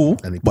 That's cool.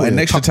 And he But put in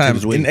it- extra tucked in time,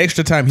 his wing. he was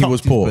Tucked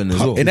his poor. pen as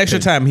well. In extra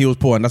time, he was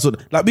poor, and that's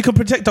what. Like we can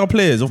protect our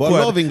players, of But a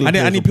course. lot of England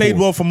And he players played were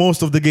poor. well for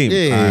most of the game.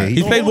 Yeah,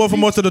 He played well for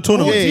most of the The whole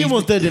tournament. team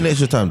was dead in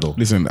extra time, though.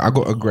 Listen, I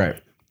got a gripe.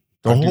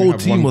 The I do whole have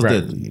team one was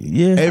gripe. dead.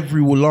 Yeah.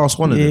 Every last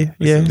one of them.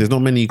 Yeah. There's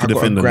not many you I could got a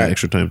defend in that gripe.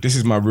 extra time. This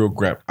is my real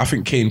gripe. I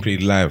think Kane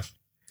played live.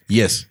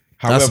 Yes.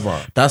 However-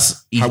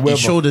 he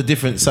showed a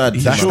different side.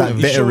 That's showed- that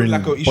he showed veteran.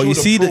 like a- he But you showed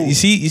a see pro. that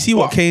you see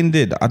what But- Kane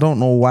did. I don't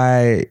know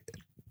why.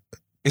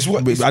 It's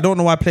what I don't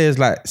know why players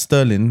like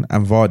Sterling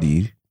and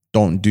Vardy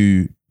don't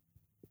do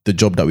the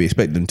job that we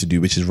expect them to do,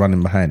 which is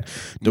running behind.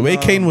 The way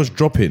Kane was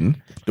dropping,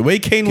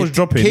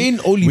 Kane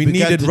only we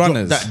began needed to drop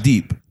runners that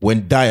deep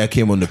when Dyer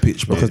came on the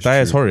pitch, bro. because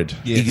Dyer's horrid.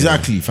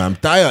 Exactly, fam.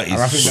 Dyer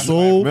is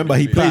so. Remember,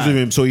 he plays with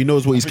him, so he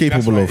knows what he's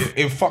capable of.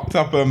 It fucked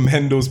up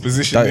Hendo's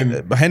position.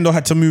 Hendo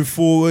had to move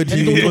forward.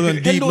 He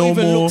wasn't deep Hendo no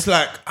even more. looks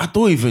like I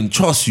don't even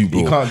trust you, bro.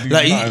 He can't do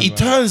like nothing, he man.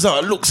 turns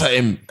out, looks at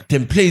him,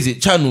 then plays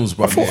it channels,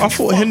 bro. I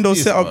thought Hendo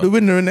set up the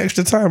winner in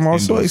extra time. I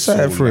was so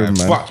excited for him,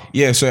 man. But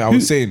yeah, so I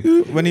was saying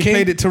When he Kane-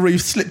 played it to he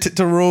slipped it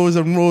to Rose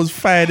and Rose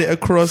fired it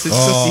across. It's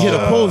just He hit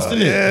a post,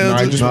 didn't it? Yeah, Nah, it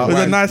he was, just went it was a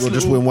wide. nice Well,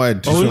 just little, went wide. a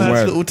Just nice went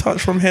wide. little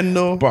touch from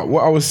Hendo. But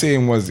what I was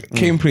saying was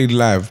Kane played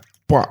live,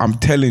 but I'm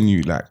telling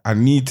you, like, I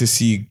need to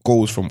see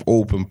goals from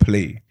open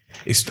play.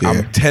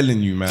 I'm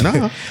telling you, man.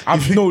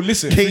 No,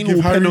 listen. Kane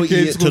will penalty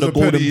it to the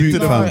golden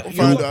boot, fam. He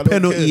will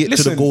penalty it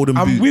to the golden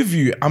I'm boot. with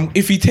you.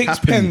 If he takes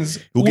Happily. pens,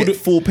 He'll all get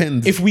 4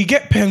 pens. If we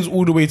get pens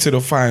all the way to the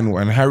final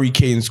and Harry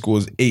Kane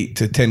scores 8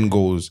 to 10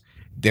 goals,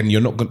 then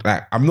you're not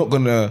gonna I'm not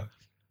gonna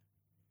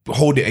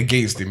hold it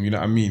against him. You know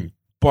what I mean?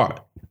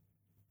 But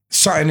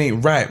something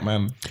ain't right,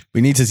 man.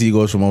 We need to see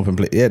goals from open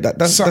play. Yeah,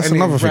 that's Something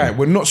another ain't thing. right.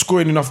 We're not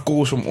scoring enough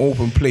goals from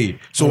open play.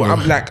 So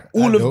I'm like,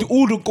 all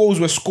the goals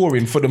we're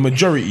scoring for the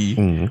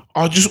majority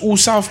are just all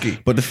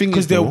Southgate. But the thing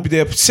because is, though,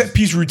 they're set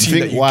piece I routine that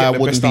think you why get I the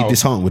wouldn't best be out of.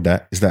 disheartened with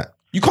that is that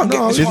You can't get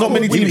there's not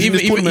many teams in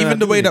this tournament Even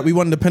the way that we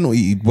won the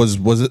penalty was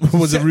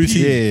a Set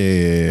routine.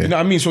 piece. You know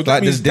what I mean? So that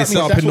Like means they that set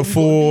means up in the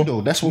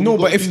four. That's what no, we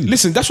but gotta if do.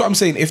 listen, that's what I'm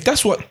saying. If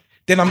that's what,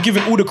 then I'm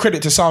giving all the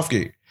credit to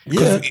Southgate.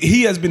 Because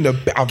he has been the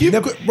he's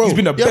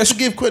been the you have best to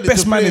give credit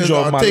best to players manager that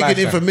of are my taking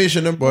lifetime.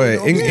 information and Boy,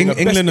 the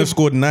England have best-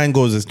 scored 9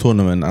 goals this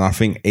tournament, and I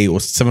think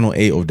 7 or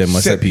 8 of them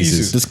are Set set pieces.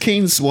 pieces. Does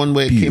Kane's one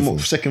where it came up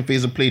second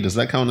phase of play, does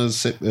that count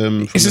as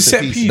It's a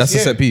set piece. That's a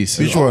yeah. set piece.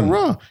 Which one?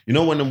 Rah. You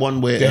know when the one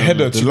where The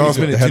header The to last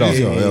minute header.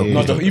 Tunisia,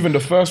 yeah. No, even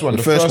the first one.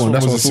 The first first one, one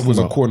that's was what I'm was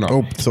a talking corner.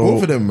 Oh, So-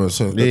 both of them were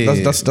so.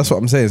 That's what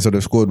I'm saying. So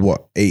they've scored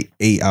what 8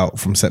 out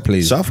from set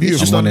plays. Southgate's and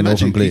just one done in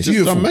magic. open play. He's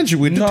just done magic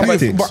with the No,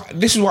 tactics. but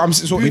this is what I'm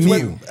saying. So if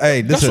need-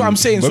 hey, that's listen, what I'm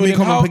saying. when So we then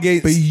come how, up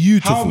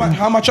against-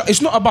 how much?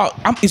 It's not about.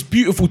 It's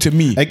beautiful to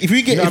me. Like if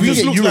we get Yeah, if we it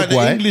get looks like the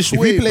Uruguay, English if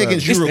we way, play man.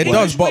 against It Uruguay, It does,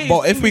 English but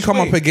way, if we English come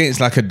up way. against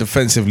like a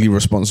defensively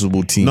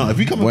responsible team, no, if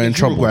we come up we're in against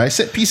trouble. Uruguay,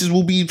 set pieces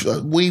will be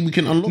a way we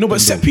can unlock. No, but them,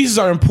 set though. pieces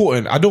are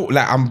important. I don't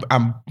like.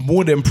 I'm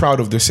more than proud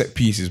of the set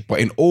pieces, but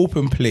in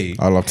open play,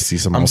 I love to see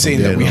some. I'm open saying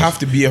play. that we have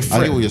to be a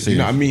threat. get what you're saying.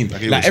 You know what I mean? I get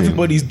what Like you're saying.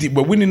 everybody's,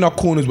 we're winning our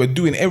corners. We're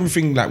doing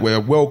everything like we're a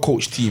well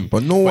coached team.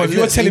 But no one if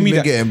you're lets telling me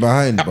England that getting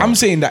behind, bro. I'm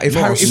saying that if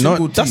Not Harry, a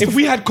single if, team. if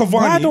we had Cavani,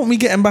 Why don't we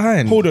get him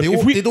behind? hold on? They,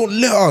 If we they don't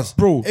let us,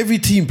 Bro. Every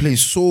team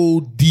plays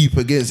so deep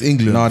against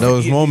England. No, there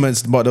was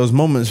moments, but there was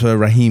moments where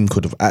Raheem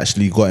could have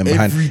actually got him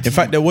behind. Every In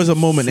fact, there was a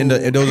moment in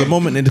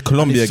the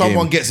Colombia if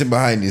someone game. gets him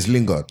behind, it's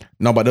Lingard.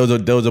 No, but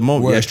there was a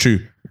moment. Word. Yeah, it's true.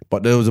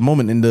 But there was a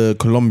moment in the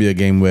Colombia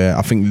game where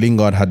I think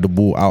Lingard had the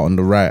ball out on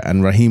the right,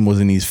 and Raheem was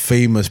in his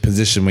famous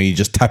position where you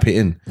just tap it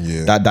in.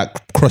 Yeah.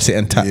 That cross it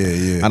and tap. Yeah,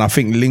 yeah. And I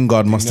think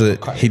Lingard must have.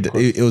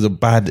 It was a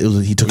bad.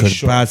 He took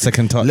a bad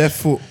second touch. Left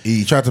foot.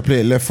 He tried to play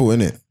it left foot,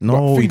 innit?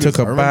 No, he took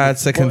a bad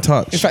second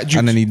touch. in fact,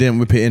 and then he didn't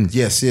whip it in.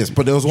 Yes, yes.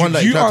 But there was one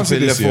that he you tried to answer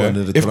play this, left foot.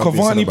 yeah? And the If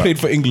Colombian Cavani centre-back. played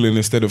for England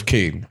instead of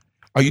Kane,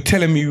 are you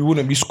telling me we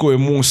wouldn't be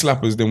scoring more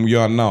slappers than we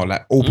are now,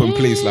 like open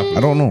play slappers?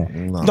 I don't know.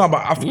 No,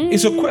 but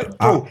it's a question.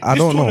 I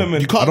don't know.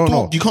 You can't I don't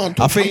know. talk. You can't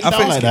I talk think- Kane I down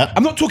think- like that.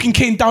 I'm not talking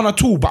Kane down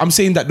at all, but I'm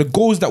saying that the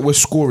goals that we're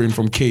scoring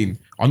from Kane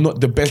are not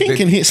the best. Kane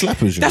can hit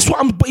slappers. That's what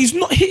I'm. But he's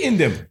not hitting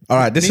them. All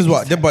right, this is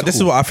what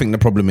I think the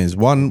problem is.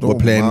 One, we're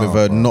playing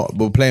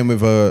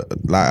with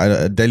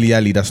a Dele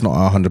Alli that's not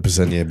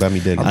 100%. Yeah,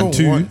 Bami Dele. I And don't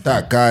two, want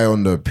that guy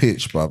on the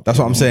pitch, bro. that's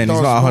what I'm saying.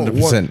 He's not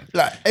 100%.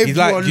 Like, He's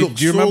like, do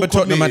you remember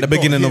Tottenham at the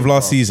beginning of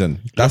last season?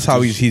 That's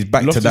how he's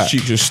back to Loftus that.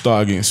 Cheek just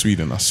start against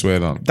Sweden. I swear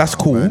down. That's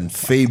cool. And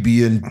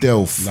Fabian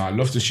Delph. Nah,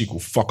 Loftus Cheek will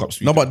fuck up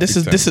Sweden. No, but this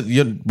is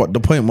but the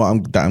point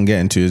that I'm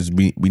getting to is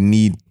we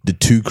need the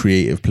two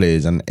creative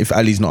players, and if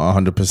Ali's not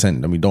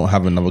 100%, then we don't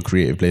have another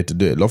creative player to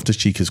do it. Loftus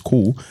Cheek is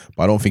cool,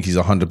 but I don't think he's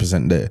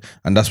 100% there,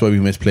 and that's where we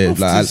miss players.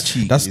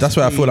 Loftus-Cheek That's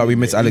where I feel like we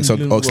miss Alex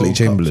England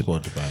Oxlade-Chamberlain.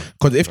 World Cup squad, man.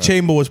 Because if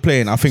Chamber was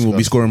playing, I think we'll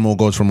be scoring more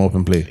goals from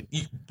open play.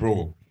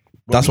 bro.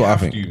 That's we what I have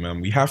think. to, man.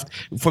 We have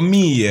to, for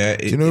me, yeah.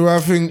 Do you know what I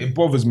think? It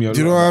bothers me a lot.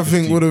 Do you know what I about this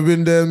think team. would have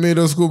been there and made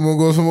us score more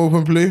goals from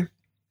open play?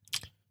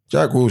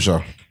 Jack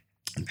Wilshere.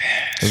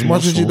 As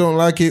much as you don't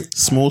like it,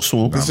 Small. it's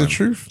the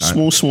truth.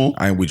 Small.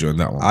 I ain't with you on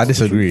that one. I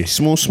disagree.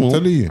 Small. I'm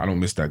telling you. I don't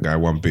miss that guy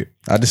one bit.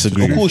 I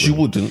disagree. Of course you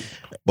wouldn't,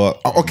 but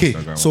Okay,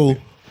 so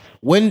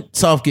when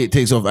Southgate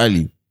takes off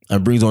Ali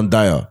and brings on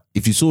Dyer,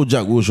 if you saw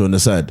Jack Wilshere on the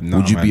side,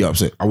 would you be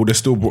upset? I would have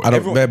still brought. I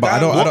don't. But I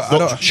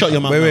don't. Shut your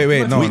mouth.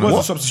 Wait. No, It was no.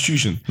 a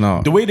substitution.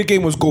 No. The way the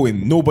game was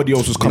going, nobody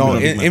else was coming. No,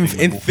 on. in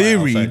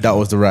theory, that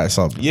was the right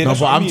sub. Yeah, No, that's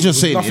but what I I'm mean. just There was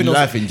saying nothing in else.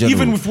 life in general.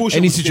 Even with Wilshere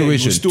Any was there, he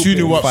was situation, still 2-0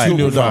 playing up, fine.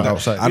 2-0 down.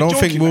 outside. I don't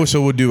think joking, man.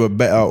 Wilshere would do a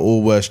better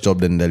or worse job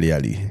than Dele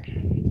Alli.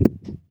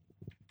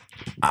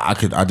 I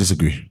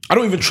disagree. I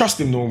don't even trust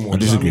him no more. I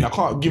disagree. I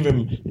can't give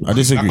him. I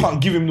disagree. I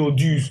can't give him no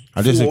dues.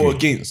 I disagree. For or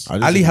against. I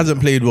disagree. Ali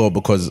hasn't played well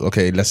because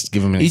let's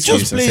give him an He excuse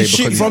just and played say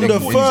shit because from he's the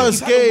got first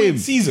He's had a weird game.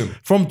 season.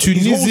 From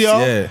Tunisia.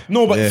 Yeah.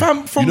 No, but Yeah.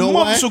 from you know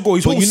months why? ago,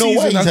 his But whole you know season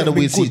why he's had hasn't a been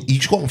weird good. season?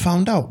 He's gotten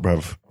found out,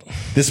 bruv.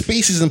 The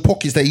spaces and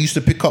pockets that he used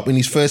to pick up in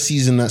his first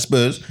season at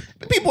Spurs,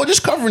 people are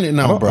just covering it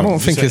now, I bruv. don't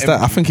think it's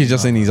that. I think he's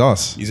just in his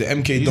ass. He's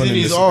an MK He's Don in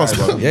his this arse,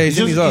 guy, bro. Yeah, he's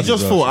in his ass. He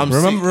just thought, I'm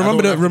sick.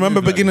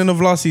 Remember beginning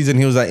of last season,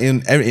 he was like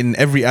in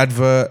every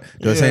advert,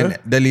 they were saying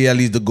Dele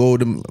Alli's the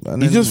gold. And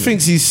He then just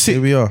thinks he's sick.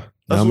 here we are.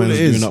 That's Now what man's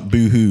it is. doing up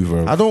boo-hoo,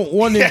 bro. I don't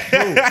want him,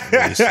 bro.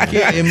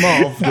 Get him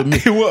out of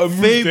the What a move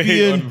to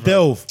hate on, Fabian bro.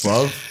 Delph,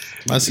 bro.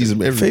 Man sees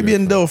him everywhere.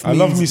 Fabian Delph I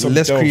love me needs some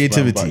less Delph, man,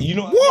 creativity. but you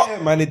know what?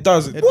 Yeah, man, it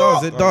does. It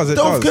does, it does.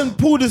 Delph can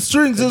pull the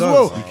strings as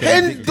does. well. He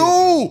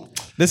Hendo!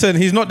 Listen,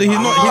 he's not the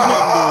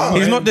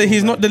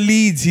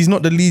Leeds. He's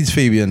not the Leeds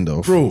Fabian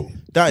Delph. Bro,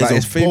 that Like, is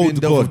it's a Fabian bold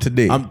Delph God of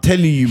today. I'm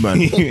telling you,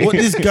 man. What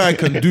this guy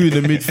can do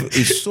in the midfield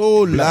is so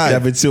live.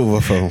 David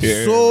Silva, fam.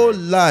 So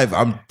live.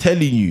 I'm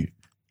telling you.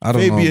 I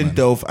don't know, Fabian man.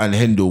 Delph and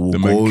Hendo will The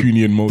go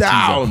Mancunian Malteser.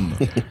 down.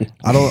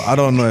 I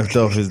don't know if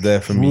Delph is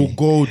there for will me.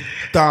 go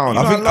down.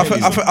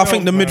 I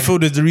think the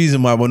midfield is the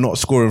reason why we're not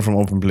scoring from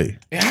open play.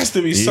 It has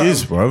to be It something.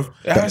 is, bruv. It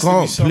That has to be can't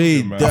play.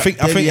 something, man.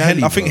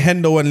 that I think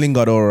Hendo and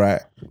Lingard are all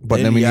right,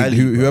 but then we Dele need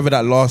Alli, whoever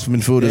that last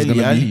midfielder is Dele going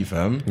to Alli, be.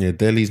 fam. Yeah,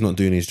 Dele's not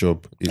doing his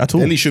job At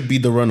all. Dele should be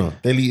the runner.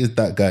 Dele is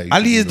that guy.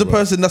 Ali is the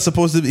person that's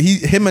supposed to be.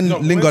 Him and No,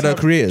 Lingard let's are have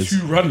creators.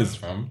 2 runners,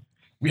 fam.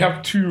 We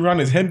have 2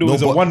 runners. Hendo No,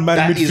 is a but one-man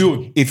that is-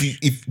 midfield.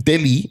 If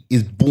Dele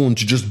is born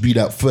to just be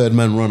that third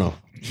man runner,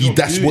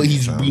 that's what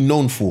he's been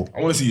known for.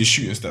 I want to see his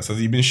shooting stats. Has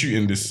he been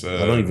shooting this?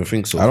 I don't even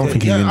think so. I don't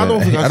think he's been I don't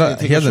there. think I've seen him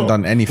take He a hasn't shot.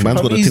 done anything.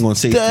 Man's got a He's thing on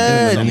safety.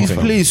 dead. He's Anything.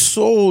 played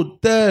so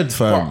dead,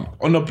 fam.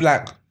 on the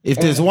black. If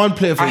there's one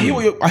player for I hear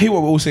me,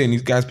 what we're all saying.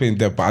 These guys playing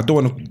dead, but I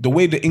don't want to. The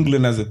way that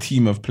England as a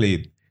team have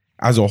played,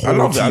 as a whole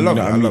love it, team, I love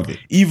you know it, what I mean? love it.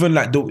 Even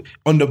like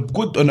on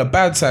the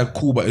bad side,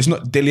 cool, but it's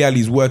not. Dele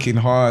Alli's working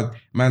hard.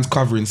 Man's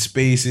covering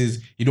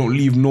spaces. He don't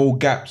leave no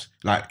gaps.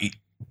 Like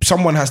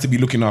someone has to be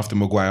looking after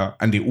Maguire,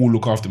 and they all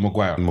look after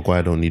Maguire.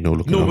 Maguire don't need no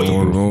looking No, after.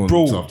 but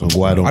bro,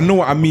 Maguire don't. I know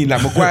what I mean.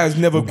 Like Maguire's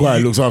never. Maguire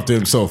looks after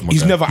himself.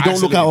 He's never. He don't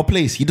look isolated. out of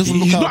place. He doesn't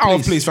look He's out not of out place.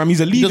 of place, fam.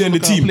 He's a He leader doesn't in the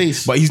look out of team,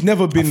 place. but he's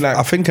never been like.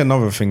 I think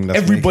another thing that's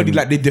Everybody making-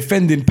 like they're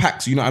defending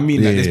packs, you know what I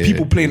mean? Like there's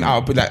people playing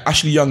out, but like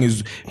Ashley Young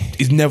is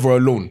never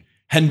alone.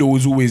 Hendo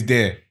is always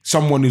there.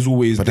 Someone is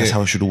always But there. that's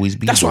how it should always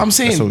be. That's what bro. I'm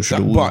saying. That's how it should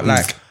always But be.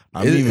 like,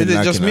 Is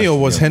it just me or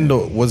was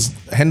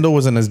Hendo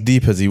wasn't as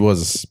deep as he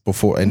was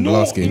before in the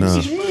last game?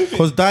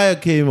 Because Dyer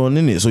came on,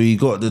 innit? So he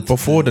got the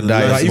Before the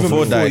Dyer, Like, even before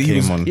before Dyer he came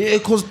was- on. Yeah,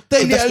 because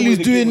Dele that's the way Alli's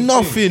the game doing was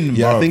nothing.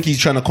 Yeah, bro. I think he's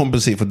trying to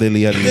compensate for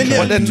Dele Alli. Dele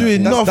Alli Then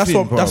doing that's nothing,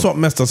 what bro. that's what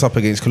messed us up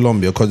against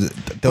Colombia because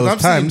there was I'm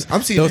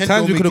times seeing there was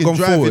times Hendo we could have making gone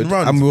driving forward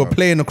runs, and we were bro.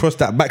 playing across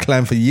that back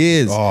line for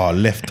years. Oh,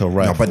 left to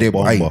right. No, but for hey,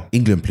 Bomber.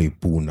 England play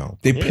ball now.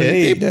 they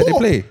play. Yeah, they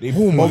play.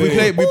 Well,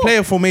 we play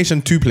a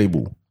formation to play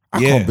ball. I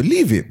Yeah. can't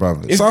believe it,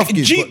 brother. It's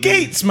Southgate's G got-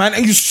 Gates, man,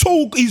 and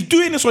he's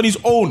doing this on his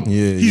own.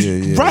 Yeah, he's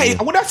yeah, right.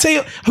 yeah. Would I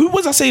say who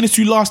was I saying this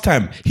to last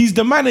time? He's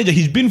the manager.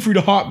 He's been through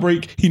the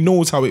heartbreak. He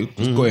knows how it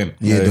was going.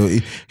 Yeah, no,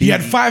 He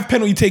had 5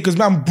 penalty takers.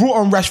 Man brought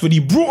on Rashford. He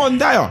brought on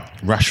Dyer.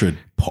 Rashford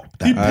popped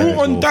that. He brought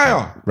on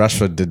Dyer.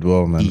 Rashford did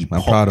well, man. He I'm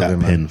popped proud of that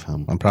him, pen, man.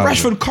 fam. I'm proud of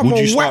him. Rashford, come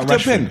on, whack the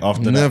pen.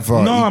 after that?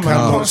 Never. No, He man,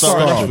 cannot can't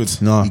start start.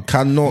 Rashford. No. He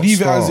cannot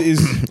Leave it start. as it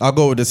is. I'll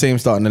go with the same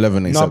starting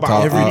 11 except but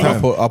I'll every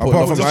time. put Apart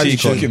Loftus from Ali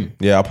Cheek on. Chicken.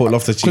 Yeah, I'll put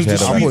Loftus Cheek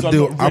Because head the on. Swedes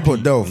are not I put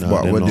Delph,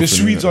 but they're we're not. The different.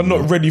 Swedes are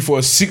not ready for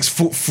a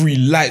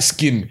 6'3", light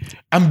skin,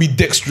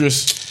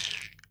 ambidextrous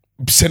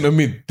centre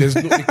mid. They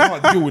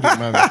can't deal with it,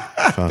 man.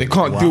 They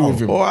can't deal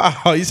with him.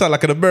 Wow, you sound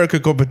like an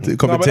American No, but that's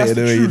commentator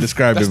the way you truth.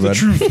 describe That's it, the man.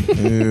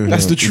 truth.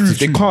 That's the truth.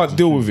 They can't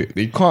deal with it.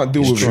 They can't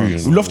deal with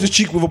it. Loftus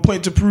Cheek with a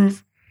point to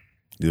prove.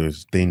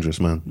 It's dangerous,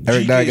 man.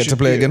 Eric Dyer get to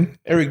play again?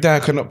 Eric Dyer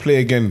cannot play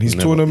again. His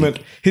tournament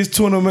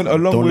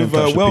along Don't with let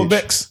him touch the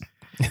Welbeck's.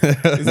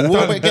 Will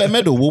Welbeck get a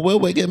medal? Will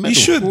Welbeck get a medal? He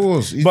should,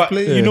 He's but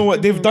playing. you know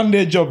what? They've done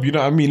their job. You know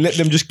what I mean? Let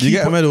them just You keep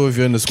get a medal if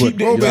you're in the squad. keep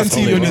the Welbeck's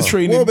intensity on his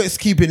training. Welbeck's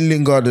keeping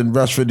Lingard and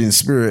Rashford in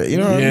spirit. You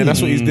know what I Yeah, mean?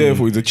 that's what he's there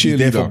for. He's a He's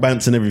there for cheerleader.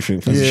 bants and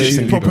everything. Yeah, he's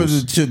Cheerleaders. proper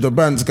the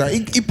band's guy.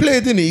 He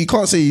played, didn't he? You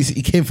can't say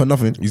he came for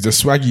nothing. He's the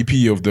swaggy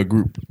P of the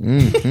group.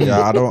 Yeah,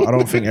 I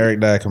don't think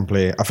Eric Dyer can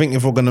play. I think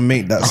if we're gonna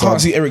make that I sub,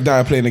 can't see Eric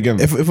Dyer playing again.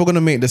 if we're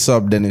gonna make the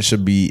sub, then it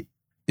should be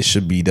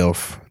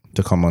Delph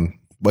to come on.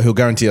 But he'll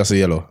guarantee us a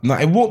yellow. Nah,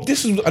 it won't.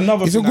 This is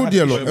another. It's a thing good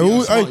that has yellow.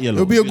 to show me.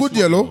 It'll be a good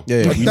yellow. Yeah,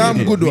 A damn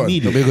good one.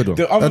 It'll be a good one.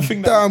 The other A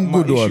thing that damn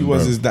my good issue one,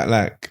 was bro. is that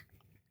like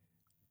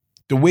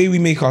the way we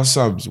make our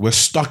subs, we're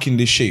stuck in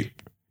this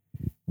shape.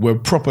 We're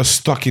proper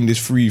stuck in this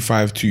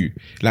 3-5-2.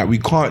 Like we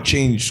can't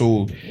change.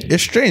 So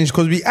It's strange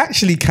because we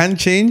actually can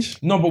change.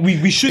 no, but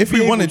we should. If be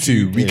we able wanted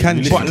to, we can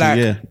change. But like,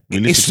 yeah. it's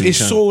Realistically, it's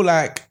we can. so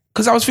like.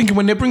 Because I was thinking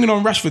when they're bringing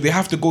on Rashford, they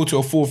have to go to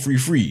a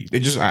 4-3-3.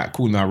 They're just like,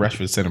 cool, now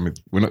Rashford said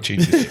we're not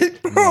changing this.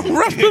 Bro,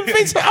 Rashford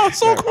makes it. I'm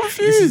so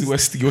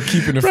confused. You're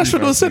keeping the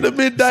Rashford was centre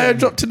mid, Dyer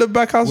dropped to the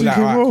back. I was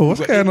thinking, bro, what's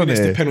going on The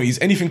here? penalties,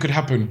 anything could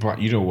happen,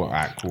 but you know what?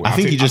 Alright, cool. I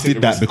think he just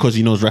did that because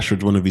he knows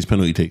Rashford's one of his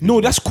penalty takers.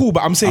 No, that's cool,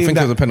 but I'm saying I think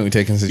that it was a penalty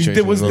taking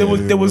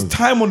situation. there was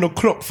time on the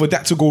clock for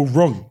that to go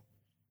wrong.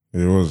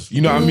 It was.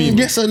 You know what I mean?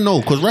 Yes and no,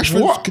 because Rashford.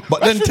 What?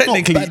 But then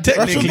technically,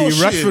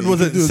 Rashford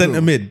wasn't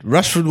centre mid.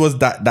 Rashford was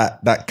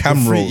that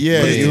cam roll.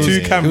 Yeah, Because it was,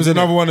 two cams. it was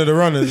another one of the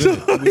runners.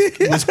 Isn't it?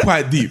 It was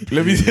quite deep.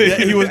 Let me say,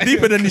 Yeah, he was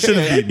deeper than he should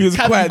have been. He was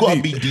quite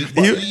Gotta deep. be deep.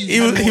 He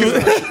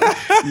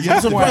was.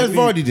 I'm surprised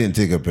Vardy didn't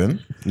take a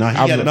pen. No, he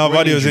had a No,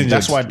 brain Vardy was injury. injured.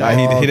 That's why.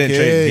 He didn't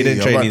train. He didn't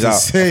I'm train. about He's to out. I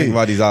say, think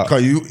Vardy's out.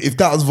 If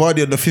that was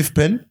Vardy on the fifth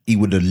pen, he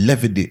would have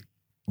levered it.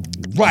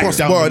 Right Cross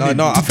down. bar.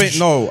 No, I think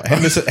no.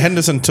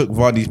 Henderson took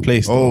Vardy's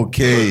place. though.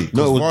 Okay.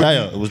 No, it was Vardy-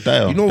 Dyer. It was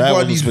Dyer. You know Dyer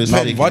wasn't Vardy's- supposed No,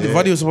 to take Vardy, it.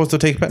 Vardy was supposed to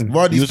take pen. He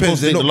Vardy's was supposed pens,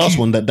 to they're take the not last cute.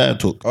 one that Dyer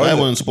took. Dyer yeah.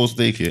 wasn't supposed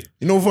to take it.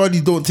 You know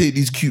Vardy don't take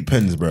these cute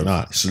pens, bro.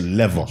 Nah, it's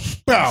leather.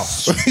 Bow.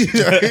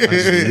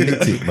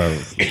 Licked it,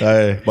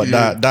 bro.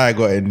 But Dyer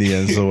got it in the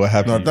end, so we're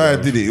happy. No,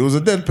 Dyer did it. It was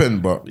a dead pen,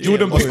 but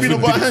Jordan He's been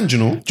Pickford got a did it. hand, you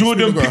know.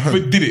 Jordan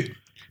Pickford did it.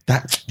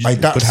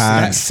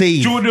 That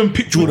save. Jordan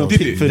Pickford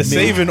did it. The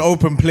save in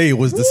open play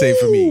was the save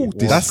for me.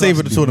 That save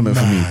of the tournament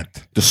for me.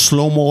 The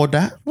slow-mo of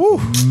that.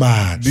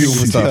 Mad.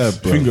 Beautiful stuff.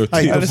 Finger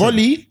Hey, tip. the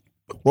volley.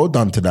 Well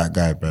done to that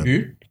guy, bro.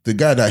 Who? The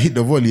guy that hit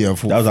the volley and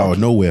thought, That was out of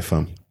nowhere,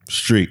 fam.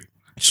 Straight.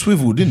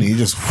 swivel, didn't he? He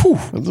just, whew.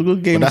 It's a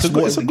good game. But It's a that's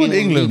good, what it's a the good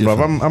game England, needed,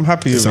 bro. I'm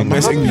happy with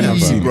Best England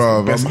I've seen,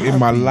 bro. Best in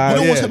my life.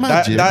 You know what's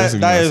mad, that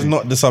yeah? is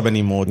not the sub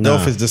anymore.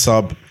 Delph is the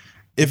sub.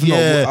 If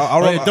Yeah,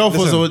 not,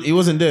 Delph he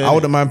wasn't there. I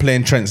wouldn't mind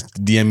playing Trent's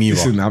DM either.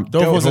 Listen, Delph Delph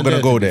wasn't wasn't gonna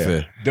there, go to be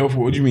there. fair. Delph,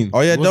 what do you mean?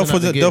 Oh yeah, Wasn't Delph at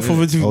was the game, Delph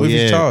was Oh, with yeah.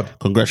 his child.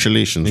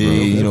 Congratulations, bro.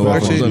 You know,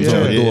 Congratulations, well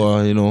done to yeah. the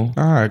daughter, you know.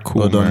 All right, cool,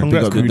 Well done. man.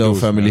 Big Congrats, up the Delph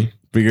family.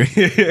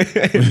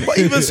 But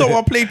even so,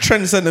 I'll play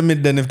Trent centre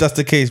mid then if that's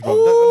the case, bro.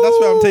 That's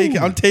where I'm taking.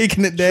 I'm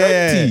taking it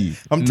there. Trenty.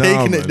 I'm Nah,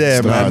 taking man, it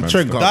there, stop, man. man,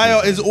 Trent can't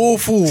Dyer is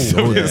awful.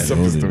 Dyer is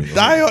awful.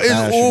 Dyer,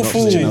 the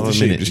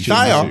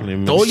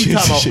only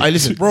time I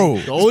listen, Bro,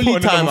 the only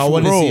time I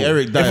want to see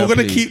Eric Dyer if we're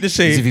gonna play keep the is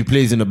shape, if he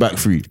plays in the back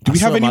three. Do we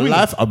have any my wingers?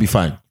 life? I'll be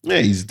fine. Yeah,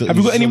 Have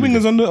you got any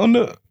wingers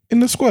in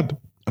the squad?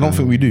 I don't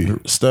think we do.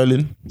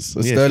 Sterling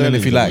Sterling,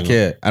 if you like,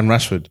 yeah, and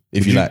Rashford,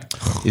 if you like.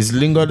 is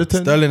Lingard the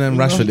 10? Sterling and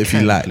Rashford, if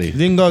you like.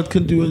 Lingard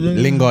can do it.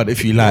 Lingard,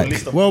 if you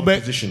like.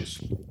 Welbeck.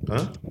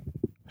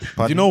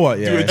 You know what?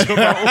 Yeah.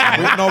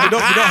 No, we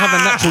don't have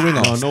a natural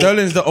winger.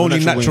 Sterling's the only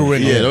natural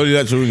winger. Yeah, the only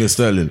natural winger is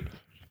Sterling.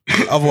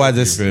 Otherwise,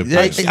 it's,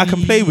 I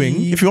can play wing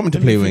if you want me to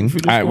play wing. All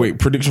right, wait.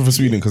 Prediction for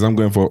Sweden because I'm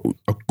going for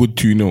a good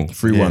 2-0.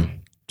 3-1.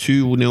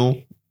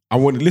 2-0. I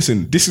want.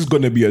 Listen, this is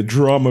going to be a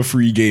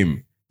drama-free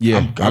game.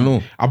 Yeah, I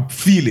know. I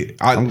feel it.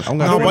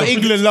 No, but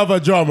England love a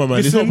drama, man.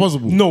 It's not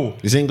possible. No,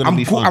 This ain't gonna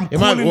be fun. I'm Hey,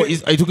 man, calling what it.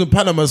 is, are you talking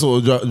Panama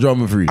sort of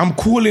drama free? I'm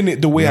calling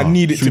it the way I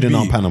need it to Sweden be.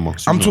 or Panama. I'm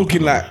Sweden or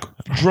talking like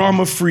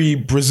drama-free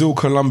Brazil,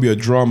 Colombia,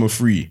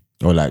 drama-free.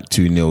 Or like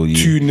 2-0.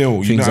 2-0. You know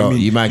what I mean?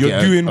 You might You're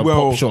get doing a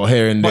well. pop shot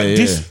here and But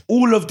there.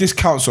 all of this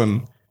counts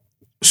on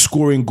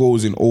scoring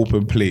goals in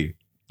open play.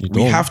 We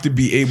don't. have to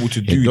be able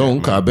to do You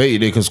don't. that. man. I bet you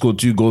they can score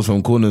 2 goals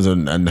from corners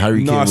and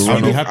Harry Kane Nah, will run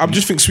Sweden, off. I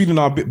just think Sweden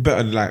are a bit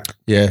better. Like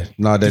Yeah,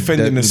 no, they're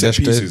Defending the set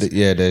pieces.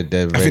 Yeah, they're I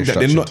very think that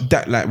they're structured. not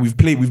that like we've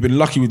been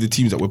lucky with the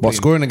teams that we're But playing.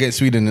 scoring against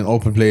Sweden in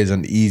open play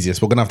isn't the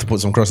easiest. We're gonna have to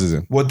put some crosses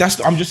in. Well,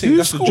 I'm just saying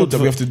that's the job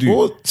that we have to do.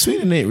 Well,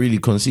 Sweden ain't really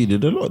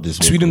conceded a lot this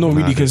week. Sweden don't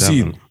really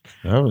concede.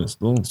 They haven't.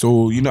 No.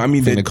 So you know what I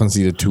mean? I think they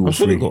conceded 2 or I'm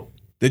sure they 3. got.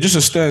 They're just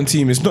a stern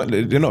team. It's not.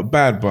 They're not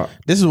bad, but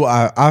This is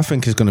what I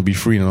think is going to be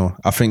 3-0.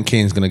 I think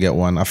Kane's going to get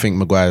 1. I think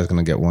Maguire's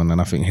going to get 1,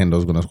 and I think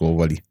Hendo's going to score a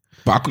volley.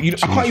 I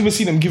can't even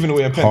see them giving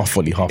away a pen. Half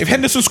volley, half If volley.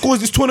 Henderson scores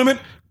this tournament,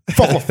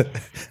 fuck off.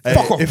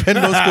 Fuck off. If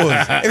Hendo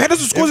scores, If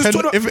Henderson scores this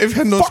tournament, if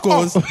Hendo fuck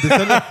scores, off.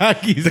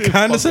 the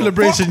kind of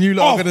celebration you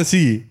lot off. are going to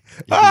see,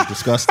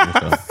 Disgusting.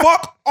 fam.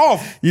 Fuck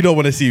off. you don't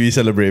want to see me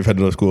celebrate if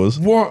Hendo scores.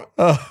 What?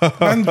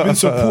 Man's been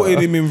supporting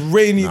him in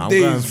rainy I'm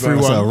days, going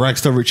bro. That's a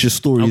rags to riches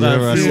story. I'm going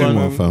Ever 3-1, seen man.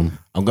 one, fam.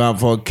 I'm going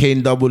for a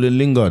Kane double and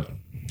Lingard.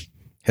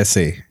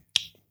 Hesse.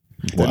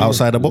 What,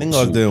 outside the box?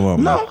 Lingard's doing well,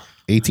 man.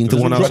 18 to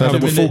 1 Dropped outside the him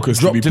in box. the focus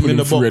to dropped be him in pulling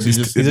the through box. at this- He's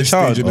just- at He's a this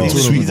child. stage of the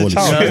He's tournament. a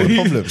child. Yeah.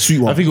 No problem. Sweet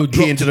one. I think he'll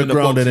drop into him the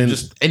ground box and then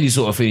just any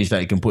sort of finish that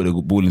he can put the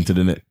ball into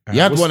the net. He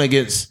had one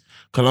against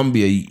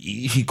Colombia.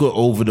 He got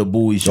over the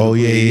ball. He should Oh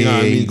have yeah, put it, you know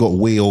what I he mean? got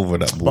way over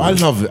that ball. But I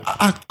love it.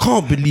 I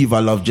can't believe I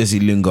love Jesse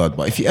Lingard.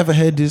 But if you ever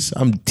heard this,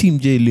 I'm Team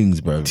J Lings,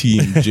 bro.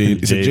 Team J.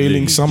 It's a J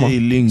Link summer. J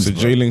Lings, It's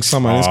a bro. J Link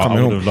summer. and it's coming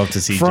I would home. have loved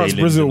to see France,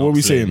 Jay Brazil. Lingard What are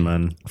we not playing, saying,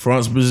 man?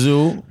 France,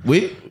 Brazil.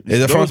 Wait,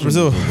 Is it France,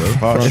 Brazil?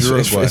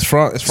 It's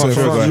France, So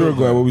Uruguay.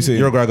 Uruguay. What are we saying?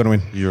 Uruguay going to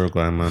win.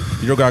 Uruguay, man.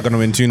 Uruguay going to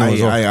win 2-0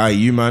 as well. Aye,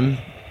 you man.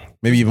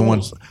 Maybe even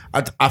 1.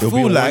 I feel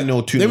be a like.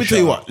 1-0, 2-0 Let me tell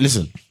you shot. what.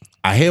 Listen,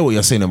 I hear what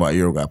you're saying about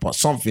Uruguay, but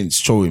something's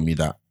showing me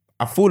that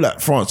I feel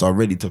like France are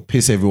ready to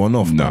piss everyone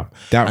off. No. now.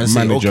 That And say,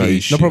 manager okay,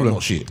 is shit, no problem.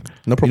 not shit.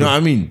 No problem. You know what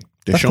I mean?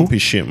 Deschamps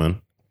is shit,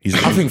 man. I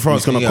think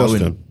France he's gonna can get a cost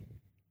win. him.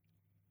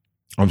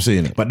 I'm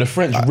saying it. But the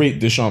French rate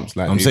Deschamps.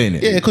 Like I'm saying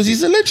it. Yeah, because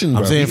he's a legend.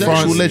 I'm bro. saying he's France.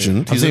 an actual legend.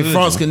 I'm He's saying a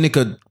France legend.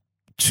 can nick a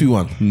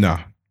 2-1. Nah.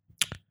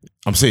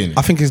 I'm saying it.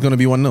 I think it's going to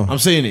be 1-0. I'm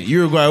saying it.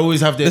 Uruguay always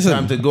have their Listen.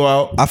 time to go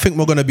out. I think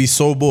we're going to be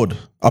so bored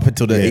up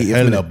until the 80th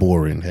Hella minute.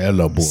 boring.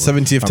 Hella boring.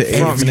 70th to 80th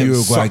France minute.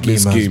 Uruguay game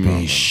this has game, been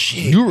man.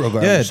 shit.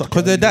 Uruguay. Yeah,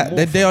 because they're that.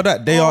 They are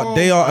that. They are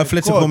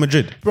Atletico God.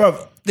 Madrid.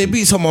 Bro, they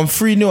beat someone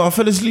 3-0. I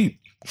fell asleep.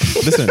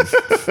 Listen,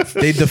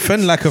 they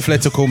defend like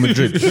Atletico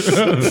Madrid.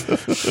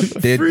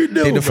 They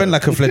defend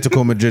like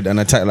Atletico Madrid and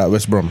attack like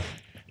West Brom.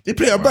 They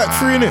play a back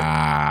 3 in it.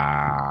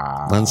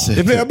 Man said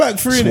They play a back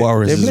 3 in it.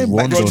 Suarez They is play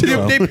one back. zone,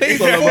 fam. They play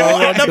 4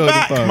 at the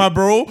back, my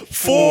bro.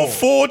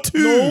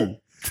 4-4-2.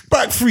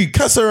 Back 3.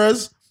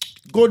 Caceres,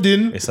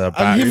 Godin, It's a and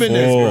back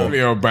Jimenez, four. bro.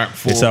 They are back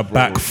four. It's a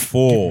back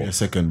four. A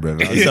second, bro.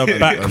 It's a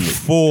back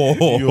four.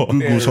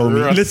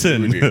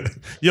 Listen,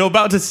 you're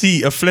about to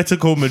see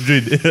Atletico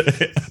Madrid.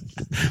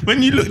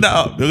 When you look that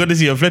up, you're going to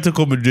see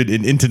Atletico Madrid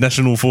in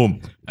international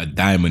form. A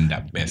diamond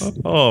at best.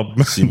 Oh, man.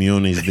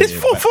 Simeone's there. It's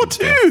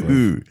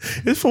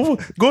 4-4-2. It's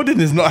 4-4. Gordon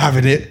is not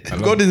having it.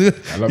 Gordon,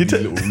 I love you,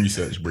 these little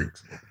research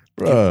breaks.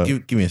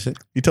 bruh, Give me a sec.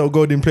 you tell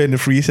Gordon playing the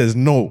free, he says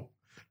no.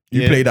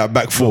 You play that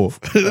back four.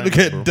 Look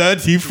at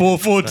dirty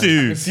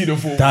 4-4-2. See the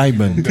full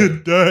Diamond.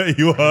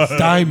 Dirty one.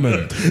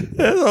 Diamond.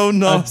 They're so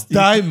nasty.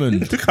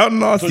 Diamond. Look how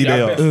nasty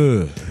they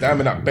are.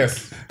 Diamond at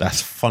best.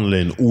 That's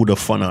funneling all the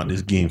fun out of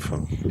this game,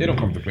 fam. They don't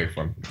come to play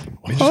fun.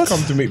 They just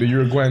come to make the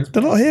Uruguayans.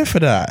 They're not here for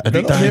that.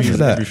 They're not here for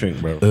that. Everything,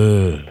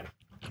 bro.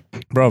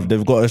 Bro,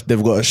 they've got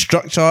a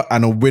structure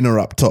and a winner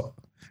up top.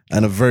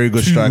 And a very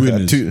good striker.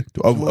 winners.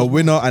 A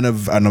winner and a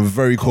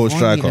very cold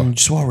striker. And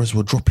Suarez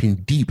were dropping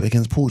deep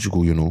against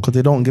Portugal, you know. Because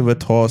they don't give a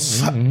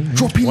toss.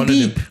 Dropping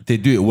deep. They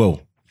do it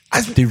well.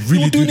 They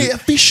really doing it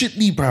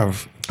efficiently,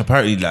 bruv.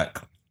 Apparently, like,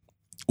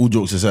 all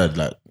jokes aside,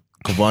 like,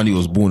 Cavani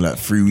was born like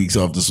 3 weeks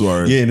after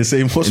Suarez. Yeah, in the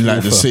same In hospital.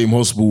 like the same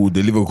hospital,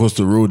 they live across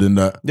the road and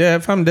that. Yeah,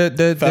 fam, their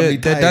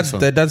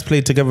dads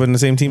played together in the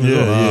same team as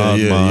well.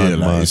 Yeah,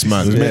 like, it's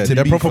mad. Yeah,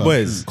 they're proper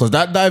boys. Because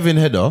that diving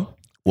header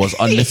was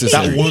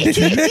unnecessary.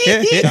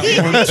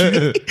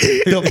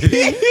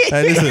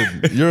 Hey,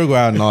 listen, Uruguay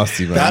are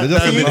nasty, man. That They're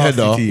just a diving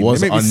nasty header team.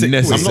 was They make me sick.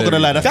 unnecessary. I'm not gonna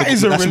lie,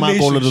 that's my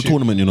goal of the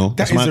tournament, you know.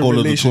 That's my goal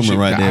of the tournament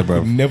right there,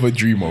 bro. Never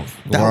dream of.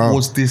 That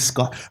was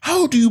disgusting.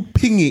 How do you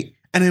ping it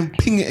and then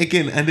ping it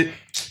again and it?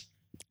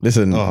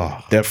 Listen,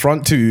 their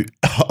front two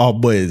are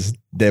boys.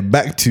 Their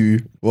back two,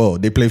 well,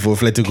 they play for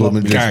Atletico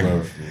Madrid. gang.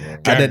 Bro.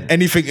 And then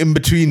anything in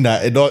between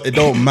that, it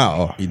don't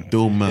matter. It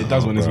don't matter. It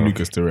does when it's bro.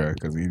 Lucas Torreira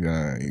because he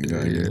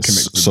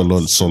connects.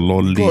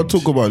 Solid. Gotta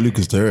talk about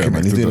Lucas Torreira,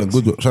 man. He's doing a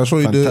good job. Shall I show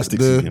you Fantastic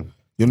the season.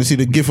 you want to see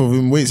the gif of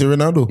him waiting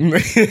Ronaldo?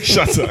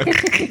 Shut up.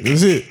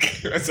 Is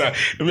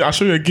it? I'll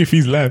show you a gif.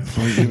 He's live.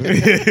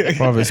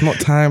 Bro, it's not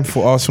time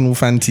for Arsenal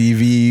fan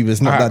TV. It's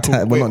not that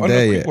time. We're not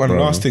there yet. One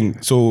bro. last thing.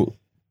 So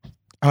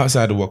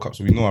outside the World Cup,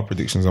 so we know our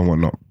predictions and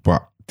whatnot,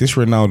 but this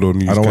Ronaldo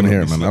news. I don't want cannot to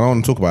hear it, be man. I don't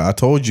want to talk about it.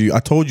 I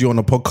told you on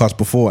a podcast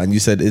before, and you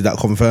said, "Is that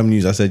confirmed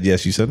news?" I said,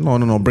 "Yes." You said, "No,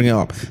 bring it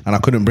up," and I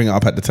couldn't bring it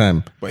up at the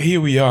time. But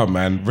here we are,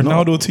 man.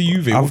 Ronaldo to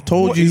Juve. I've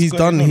told What you is he's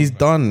going done. on, He's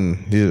bro?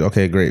 done.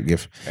 Okay, great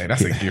gift. Hey,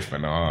 that's a gift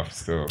and a half.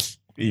 Still,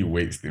 he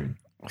wastes him.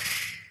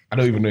 I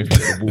don't even know if he got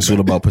the ball. It's all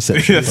about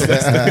perception.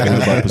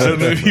 I don't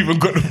know if he even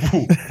got the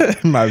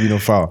ball. Might be no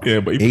foul. Yeah,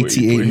 but he put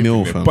 88 him mil,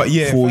 in there. fam. But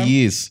yeah, 4 fam.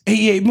 years.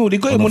 88 mil. They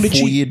got him On on a the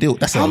cheap. 4-year deal.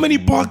 That's How many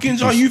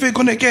bargains are Juve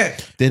gonna get?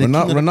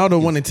 Ronaldo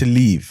wanted to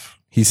leave.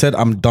 He said,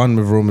 "I'm done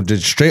with Real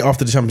Madrid." Straight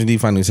after the Champions League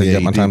final, he said, Yeah, "Yeah,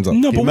 he my did. time's up."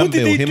 No, but Him what and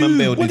did Bale- they him and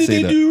Bale do? What did did say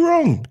they that. do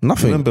wrong?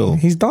 Nothing. Him and Bale.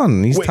 He's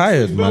done. He's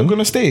tired, Bale man.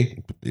 gonna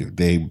stay.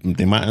 They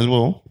might as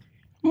well.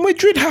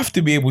 Madrid have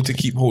to be able to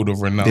keep hold of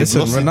Ronaldo.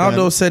 Listen, lost it,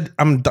 Ronaldo said,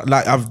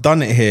 I've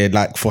done it here,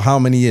 like, for how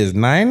many years?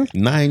 9?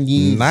 9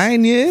 years.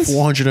 9 years?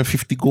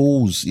 450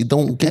 goals. You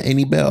don't get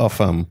any better,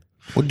 fam.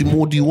 What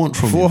more do you want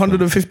from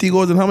 450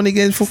 goals and how many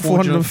games? For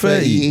 430.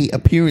 438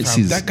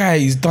 appearances. That guy,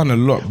 he's done a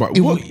lot, but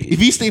If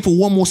he stayed for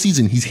one more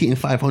season, he's hitting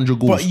 500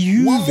 goals. But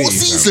Juve, one more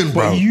season,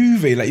 bro. But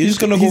Juve, like you're just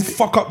gonna go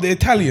fuck up the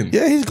Italians.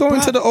 Yeah, he's going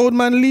to the old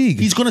man league.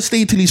 He's gonna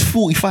stay till he's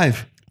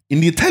 45 in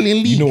the Italian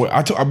league. You know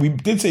what? We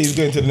did say he's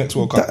going to the next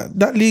World Cup.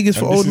 that league is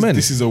for And old men.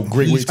 This is a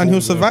great way to and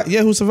he'll hold survive.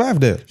 Yeah, he'll survive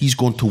there. He's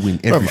going to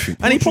win everything.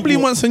 And he probably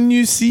wants a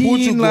new scene,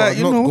 Portugal like, are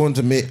you not know. going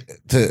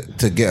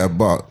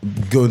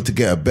to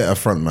get a better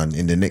front man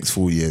in the next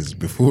 4 years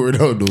before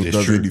Ronaldo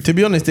does anything. To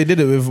be honest, they did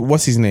it with,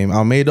 what's his name?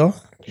 Almeida?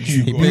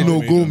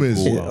 Nuno Gomez.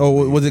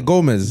 Oh, was it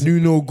Gomez?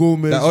 Nuno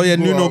Gomez. Oh yeah,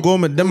 Nuno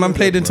Gomez. Them man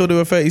played until they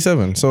were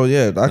 37. So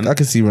yeah, I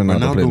can see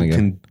Ronaldo playing Ronaldo again.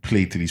 can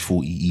play till he's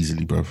 40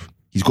 easily, bruv.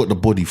 He's got the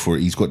body for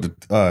it. He's got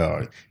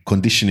the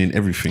conditioning,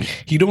 everything.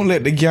 He don't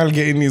let the gal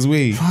get in his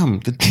way. Fam,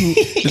 the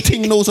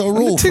thing knows a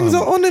role. Things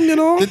fam. are on him, you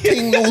know. The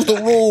thing knows the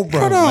role,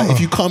 bro. Like,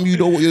 if you come, you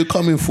know what you're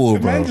coming for,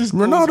 bro.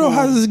 Ronaldo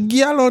has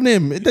gyal on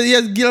him. He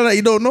has gyal that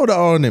you don't know that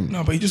are on him.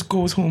 No, but he just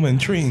goes home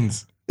and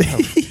trains.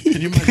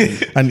 Can you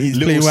imagine? And he's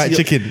playing white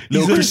chicken.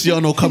 Little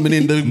Cristiano coming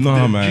in the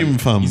gym,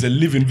 fam. He's a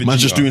living Vegeta.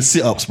 Man's just doing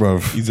sit-ups, bro.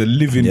 He's a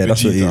living Yeah,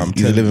 that's what he Vegeta. is. I'm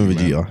He's a telling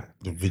living you, man. Vegeta.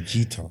 The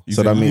Vegeta. He's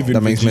So a that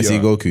living makes Messi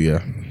Vegeta. Goku, yeah.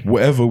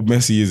 Whatever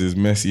Messi is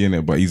Messi in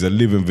it, but he's a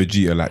living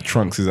Vegeta. Like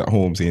Trunks is at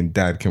home saying,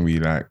 "Dad, can we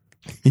like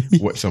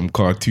watch some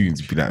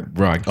cartoons?" Be like,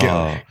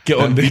 "Bruh, get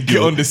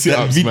on the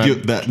sit-ups,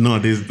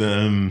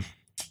 man."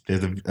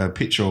 There's a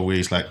picture where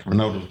it's like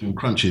Ronaldo's doing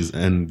crunches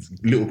and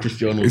little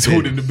Cristiano He's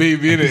holding the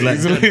baby in it.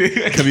 He's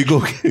like, can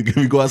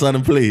we go outside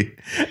and play?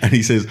 And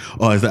he says,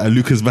 "Oh, is that a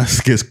Lucas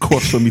Vasquez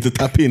cross for me to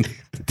tap in?"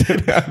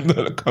 I'm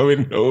not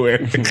going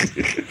nowhere.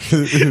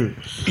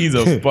 He's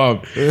a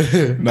bum.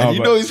 No, And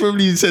you know he's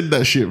probably said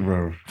that shit,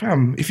 bro.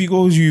 fam, if he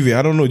goes Juve,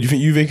 I don't know. Do you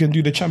think Juve can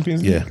do the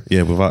Champions League?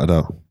 Yeah, without a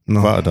doubt.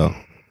 Without a doubt.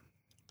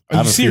 I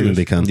have a feeling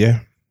they can. Yeah.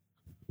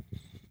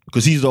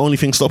 Because he's the only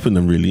thing stopping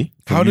them, really.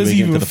 How does he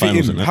get to even the fit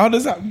finals in? and that. How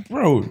does that,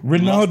 bro?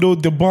 Ronaldo,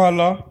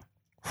 Dybala.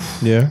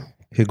 Yeah.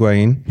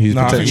 Higuain. He's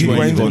Nah, I think potentially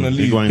Higuain's gonna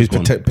leave. Higuain's he's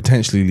gone.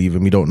 potentially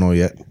leaving. We don't know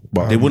yet.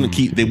 But They wouldn't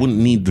need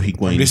the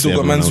Higuain. They still if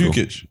got had Ronaldo.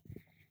 Mandzukic.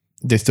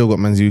 they still got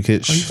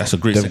Mandzukic. That's a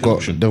great They've second got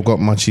option. they've got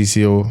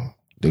Marchisio.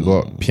 They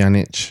got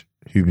Pjanic,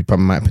 who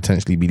might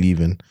potentially be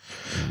leaving.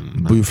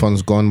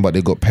 Buffon's gone, but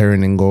they got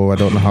Perrin in goal. I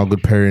don't know how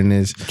good Perrin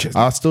is.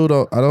 I still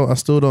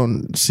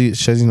don't see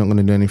Chesney's not going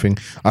to do anything.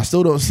 I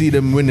still don't see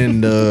them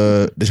winning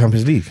the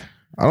Champions League.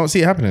 I don't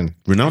see it happening.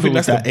 think Ronaldo was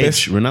that's that the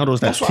best- edge. Ronaldo's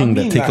that that's what king I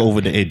that mean, take like-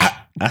 over the edge.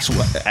 That's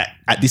what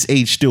at this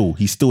age still,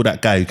 he's still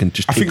that guy who can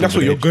just. I think take that's over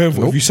what the you're edge.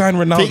 going for. If you sign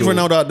Ronaldo, Take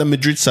Ronaldo out the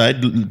Madrid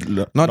side.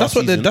 No, that's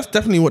what that's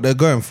definitely what they're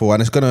going for,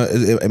 and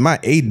it might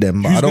aid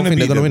them, but Who's I don't gonna think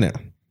they're beat going to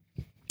win it.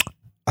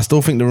 I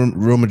still think the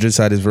Real Madrid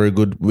side is very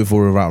good with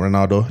or without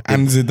Ronaldo.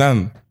 and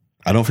Zidane.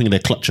 I don't think they're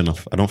clutch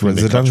enough. I don't think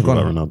they're Zidane's clutch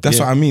without gone. Ronaldo. That's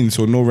what I mean.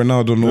 So no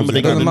Ronaldo, no Remember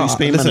they got Zidane. the new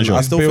Spain Listen, manager.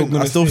 I still Bale think. I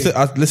gonna still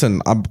stay?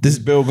 listen. This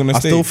Bale gonna I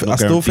still. stay? I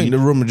still think the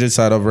Real Madrid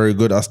side are very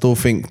good. I still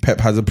think Pep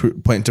has a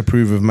point to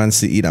prove with Man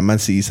City. That Man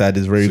City side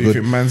is very So you good.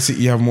 think Man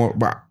City have more,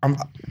 but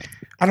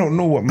I don't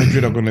know what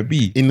Madrid are going to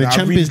be. In the Like, I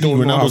Champions don't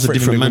League, know how Ronaldo's a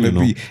threatening different they're man,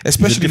 gonna you be. know.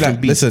 Especially He's a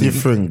like listen,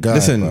 different guy.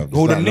 Listen, bruv.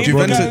 Hold on, Like name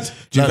LeBron. guys.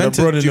 Like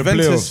LeBron in the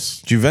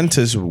playoffs.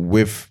 Juventus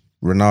with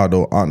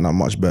Ronaldo aren't that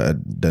much better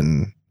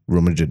than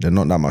Real Madrid. They're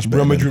not that much better.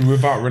 Real than- Madrid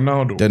without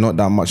Ronaldo. They're not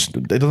that much.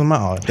 It doesn't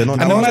matter. They're not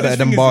that And the much maddest better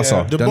than thing is, Barca.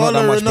 yeah, The They're not ball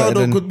that of much better Ronaldo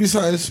than. could be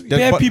something.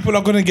 Bare but- people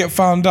are going to get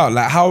found out.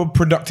 Like, how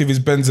productive is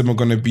Benzema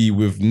going to be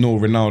with no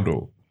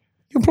Ronaldo?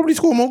 He'll probably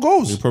score more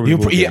goals.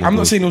 I'm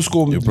not saying he'll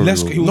score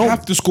less. He'll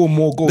have to score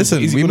more goals. Listen,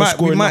 but is he we gonna might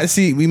score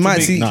see enough we to might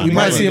make- see Nah, we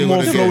might see a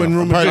more flow in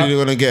Real Apparently, Madrid.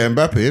 they're gonna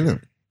get Mbappe,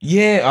 innit?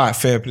 Yeah, all right,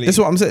 fair play. This is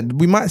what I'm saying.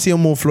 We might see a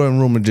more flow in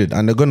Real Madrid,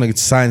 and they're gonna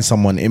sign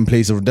someone in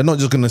place of. They're not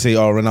just gonna say,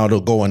 "Oh,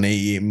 Ronaldo, go on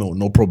 88 mil,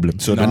 no problem."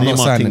 So the they're not Neymar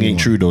signing thing ain't anyone.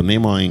 true though.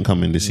 Neymar ain't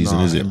coming this season,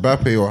 is it?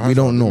 Mbappe or Hazard, We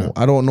don't know. innit?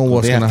 I don't know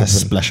what's They gonna have to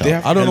happen. splash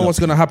out. I don't know what's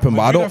gonna happen,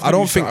 but I Madrid have to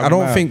don't do think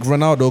something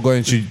mad. Ronaldo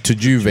going to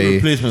Juve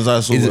Replacements I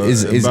saw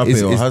is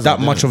Mbappe or Hazard, that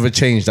much of a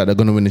change that they're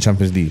gonna win the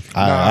Champions League.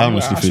 I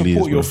honestly feel he is.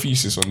 support your Bro.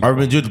 thesis on Are that.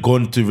 Madrid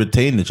going to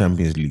retain the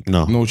Champions League?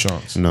 No, No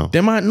chance. no.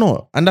 They might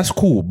not, and that's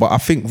cool. But I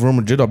think Real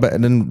Madrid are better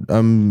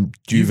than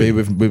Juve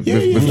with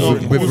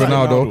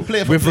Ronaldo.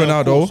 Play for With player, of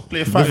Ronaldo, course. Play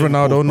with fighting, of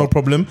Ronaldo, course, no but-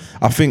 problem.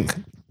 I think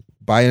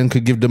Bayern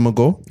could give them a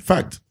go.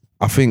 Fact.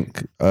 I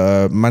think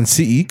Man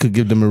City could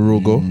give them a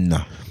real go.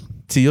 Nah.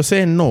 See, you're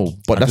saying no,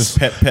 but that's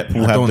Pep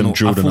will I have don't them know. I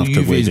drilled thought enough to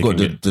where Juve's they got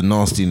can get the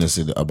nastiness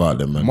about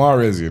them, man.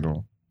 Mahrez, you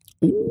know.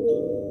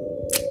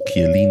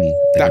 Chiellini.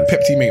 That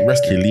Pep team ain't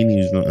resting. Chiellini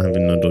is not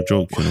having no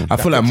joke, you know. I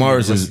feel like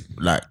Morris is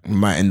like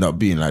might end up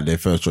being like their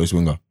first choice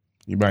winger.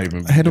 You might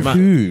even ahead of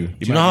who? Do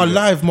you know how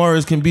live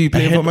Morris can be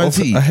playing Ahead for Man of-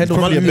 City? ahead of-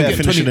 Probably a He better can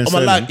get finisher 20 than on my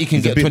Sterling. life, he can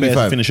He's a get bit better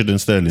 25. finisher than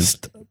Sterling.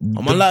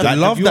 On my life, I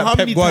love you know that how Pep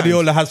many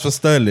Guardiola times- has for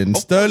Sterling.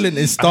 Sterling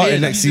is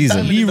starting next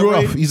season.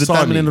 Leroy, He's a Sané.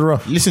 diamond in the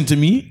rough. Listen to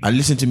me and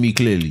listen to me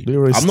clearly.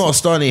 Leroy I'm not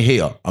a Sané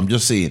hater. I'm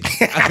just saying.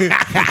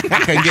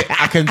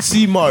 I can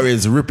see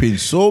Mahrez ripping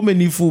so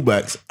many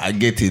fullbacks and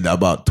getting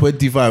about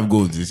 25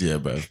 goals this year,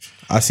 bro.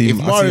 I see If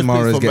Mahrez plays for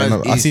Man,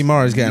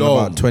 Mahrez getting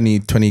long. about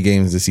 20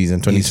 games this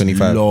season, 20, It's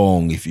 25.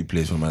 long if he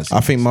plays for Man City.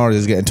 I think Mahrez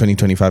is getting 20,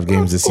 25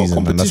 games this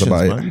season, and that's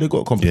about it. They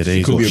got competition.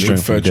 he's could got be a big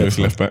strength third and depth, choice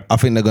left back. I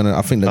think they're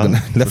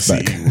gonna left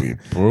back.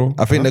 Bro.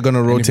 I think they're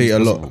gonna rotate a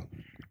lot.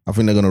 I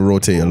think they're gonna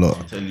rotate a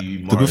lot.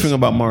 The good thing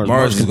about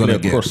Mahrez is going to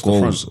get across the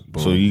goals. front.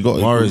 Bro. So you got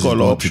Mahrez a lot of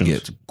to options.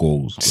 get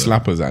goals. Bro.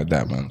 Slappers like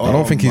that, man. I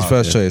don't think he's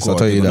first choice. I'll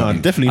tell you No,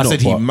 that. definitely I not.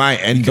 said he but might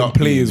end He can up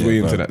play being his there, way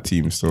bro. into that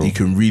team still. He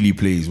can really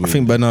play his way. I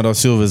think Bernardo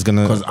Silva's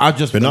gonna. because I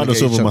just Bernardo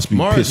Silva must be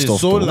pissed off.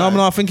 though.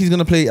 No, I think he's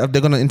gonna play.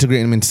 They're gonna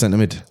integrate him into centre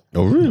mid.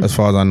 Oh really? As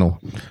far as I know,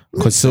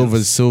 because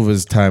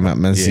Silva's time at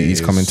Man City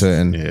is coming to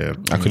an end. Yeah.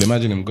 I could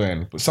imagine him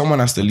going, but someone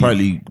has to leave.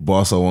 Apparently,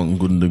 Barca want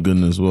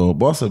Gundogan as well.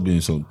 Barca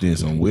doing some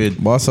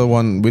weird. Barca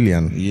won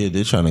William. Yeah,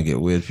 they're trying to get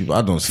weird people.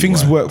 I don't see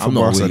Things why. work for I'm not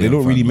a Barca. They Willian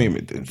don't really fan,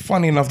 make.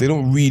 Funny enough, they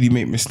don't really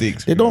make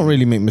mistakes. They don't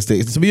really make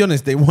mistakes. To be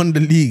honest, they won the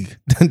league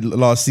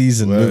last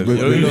season.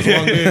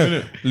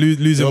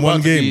 Losing They're one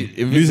about to game,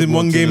 be invincible losing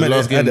one to game the at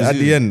last game of the the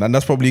season. end, and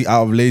that's probably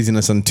out of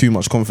laziness and too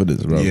much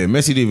confidence, bro. Yeah,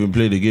 Messi didn't even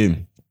play the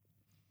game.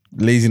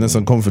 Laziness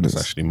and confidence.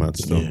 Actually mad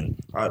still. Yeah.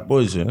 All right,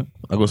 boys. Yeah,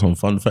 I got some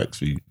fun facts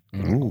for you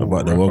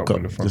about the wrap World up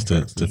Cup. with the fun Just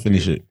facts. to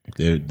finish it,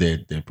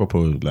 they're proper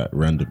like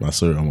random. I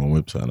saw it on my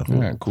website. And I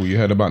thought, Yeah, cool. You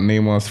heard about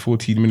Neymar's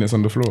 14 minutes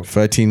on the floor.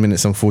 13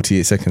 minutes and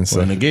 48 seconds.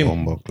 well, in So the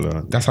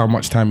game, That's how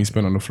much time he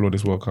spent on the floor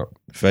this World Cup.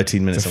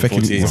 13 minutes It's a and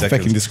 48 fucking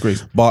seconds.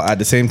 disgrace. But at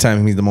the same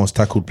time, he's the most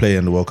tackled player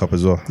in the World Cup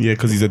as well. Yeah,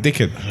 because he's a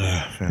dickhead.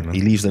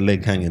 He leaves the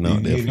leg hanging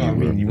out there. You for know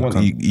what I you, mean?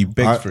 bro. He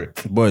begs Alright, for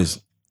it.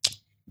 boys.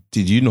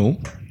 Did you know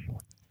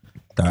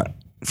that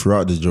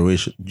throughout the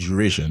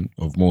duration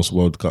of most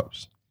World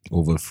Cups,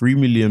 over 3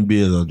 million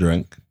beers are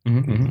drank,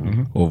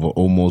 over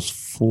almost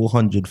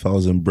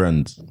 400,000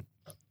 brands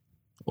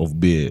of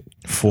beer.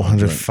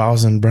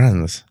 400,000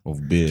 brands.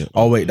 Of beer.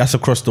 Oh, wait, that's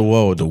across the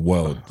world. The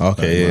world.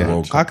 Okay, Like, yeah.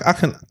 World Cup. I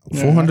can.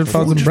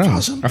 400,000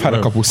 brands. I've had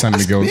a couple San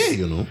Miguel's.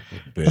 you know.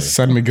 Beer.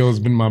 San Miguel's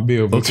been my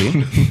beer.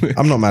 Okay.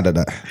 I'm not mad at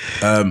that.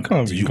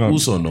 Can't be, You can't be.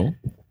 also know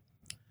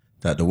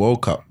that the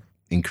World Cup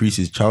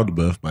increases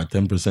childbirth by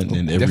 10%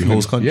 in every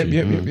host country.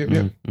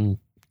 Yep.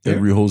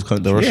 Every host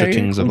country. The Russia yeah.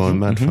 Kings are going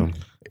mad, fam.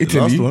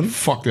 Italy last one.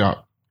 fucked it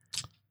up.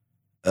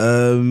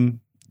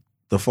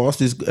 The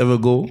fastest ever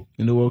goal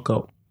in the World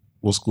Cup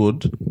was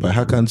scored by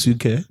Hakan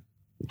Suke.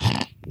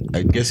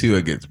 I guess who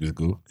against this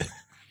goal?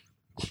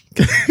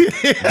 Your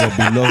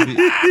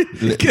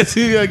beloved. Guess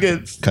who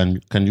against?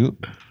 Can you?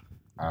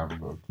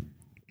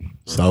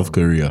 South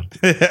Korea.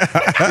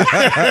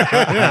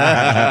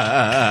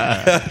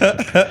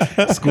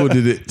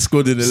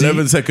 Scored in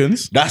 11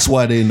 seconds. That's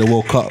why they're in the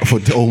World Cup for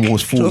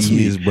almost 40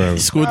 years, bro.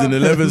 Scored in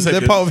 11 seconds.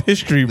 They're part of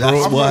history, bro.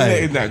 That's I'm why. not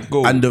letting that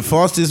go. And the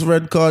fastest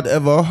red card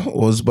ever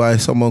was by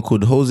someone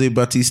called Jose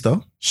Batista.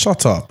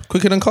 Shut up.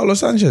 Quicker than Carlos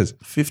Sanchez.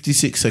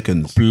 56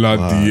 seconds.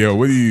 Bloody hell.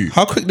 What do you?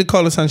 How quick did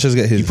Carlos Sanchez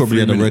get his? He probably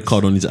had a red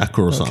card on his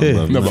Acura or something,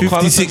 Okay. bro. No, but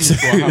Carlos 56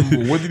 Sanchez for a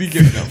handball. What did he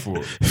get that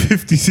for?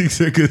 56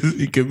 seconds.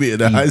 He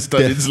committed a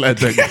high-studded slide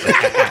tackle.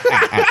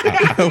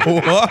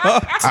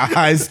 A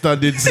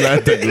high-studded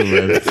slide tackle,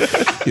 man.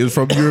 He was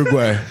from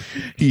Uruguay.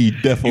 He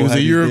definitely He was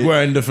a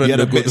Uruguayan He defender had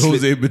a called bit Jose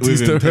slip with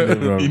Batista. him,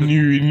 bro. He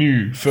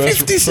knew.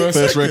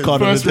 First red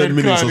card in 10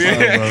 minutes or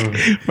something,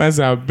 bro. Man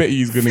said, I bet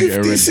he's going to get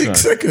a red 56 card.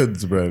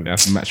 seconds, bro.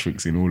 That's match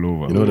fixing all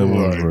over. You know them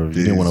ones, bro. You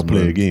didn't want to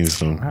play a game,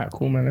 so. All right,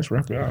 cool, man. Let's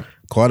wrap it up.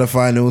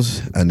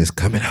 Quarterfinals, and it's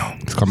coming home.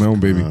 It's coming home,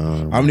 baby.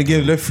 How many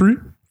games left?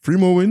 Three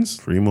more wins.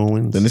 3 more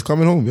wins. Then it's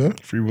coming home, yeah.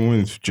 3 more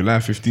wins. July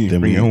 15th. Then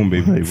Bring we- it home,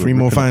 baby. Hey, Three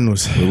more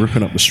finals. We're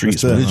ripping up the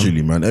streets, man.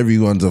 Literally, man.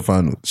 Everyone's a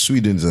final.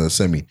 Sweden's a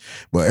semi,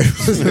 but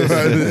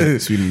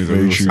Sweden is a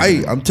real shooter.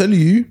 hey, I'm telling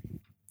you,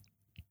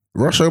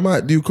 Russia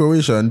might do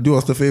Croatia and do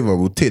us the favor.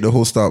 We'll take the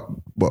whole start,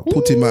 but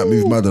Putin might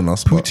move mad on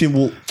us. but- Putin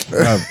will.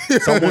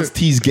 Someone's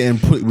tea's getting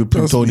put with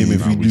plutonium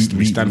if we we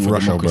do stand for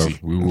Russia, bro. democracy.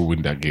 We will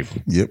win that game.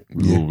 Yep,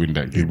 We will win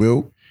that He game.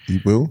 will. He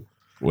will.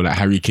 Or like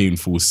Harry Kane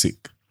falls sick.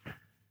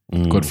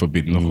 God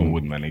forbid, knock on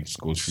wood, man. It just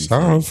goes through.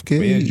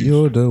 Southgate,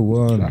 you're the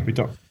one. Wrap it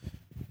up.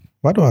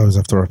 Why do I always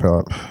have to wrap it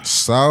up?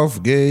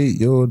 Southgate,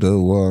 you're the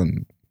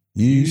one.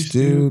 You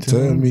still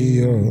turn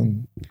me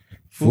on.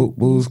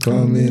 Football's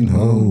coming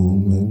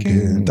home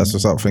again. That's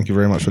what's up. Thank you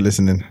very much for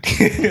listening.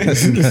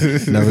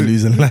 Never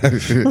losing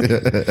life.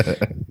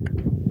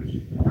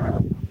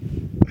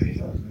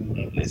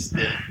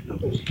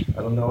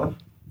 I don't know.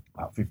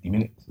 About 50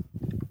 minutes.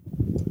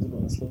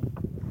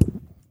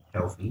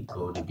 Healthy.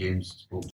 So the game's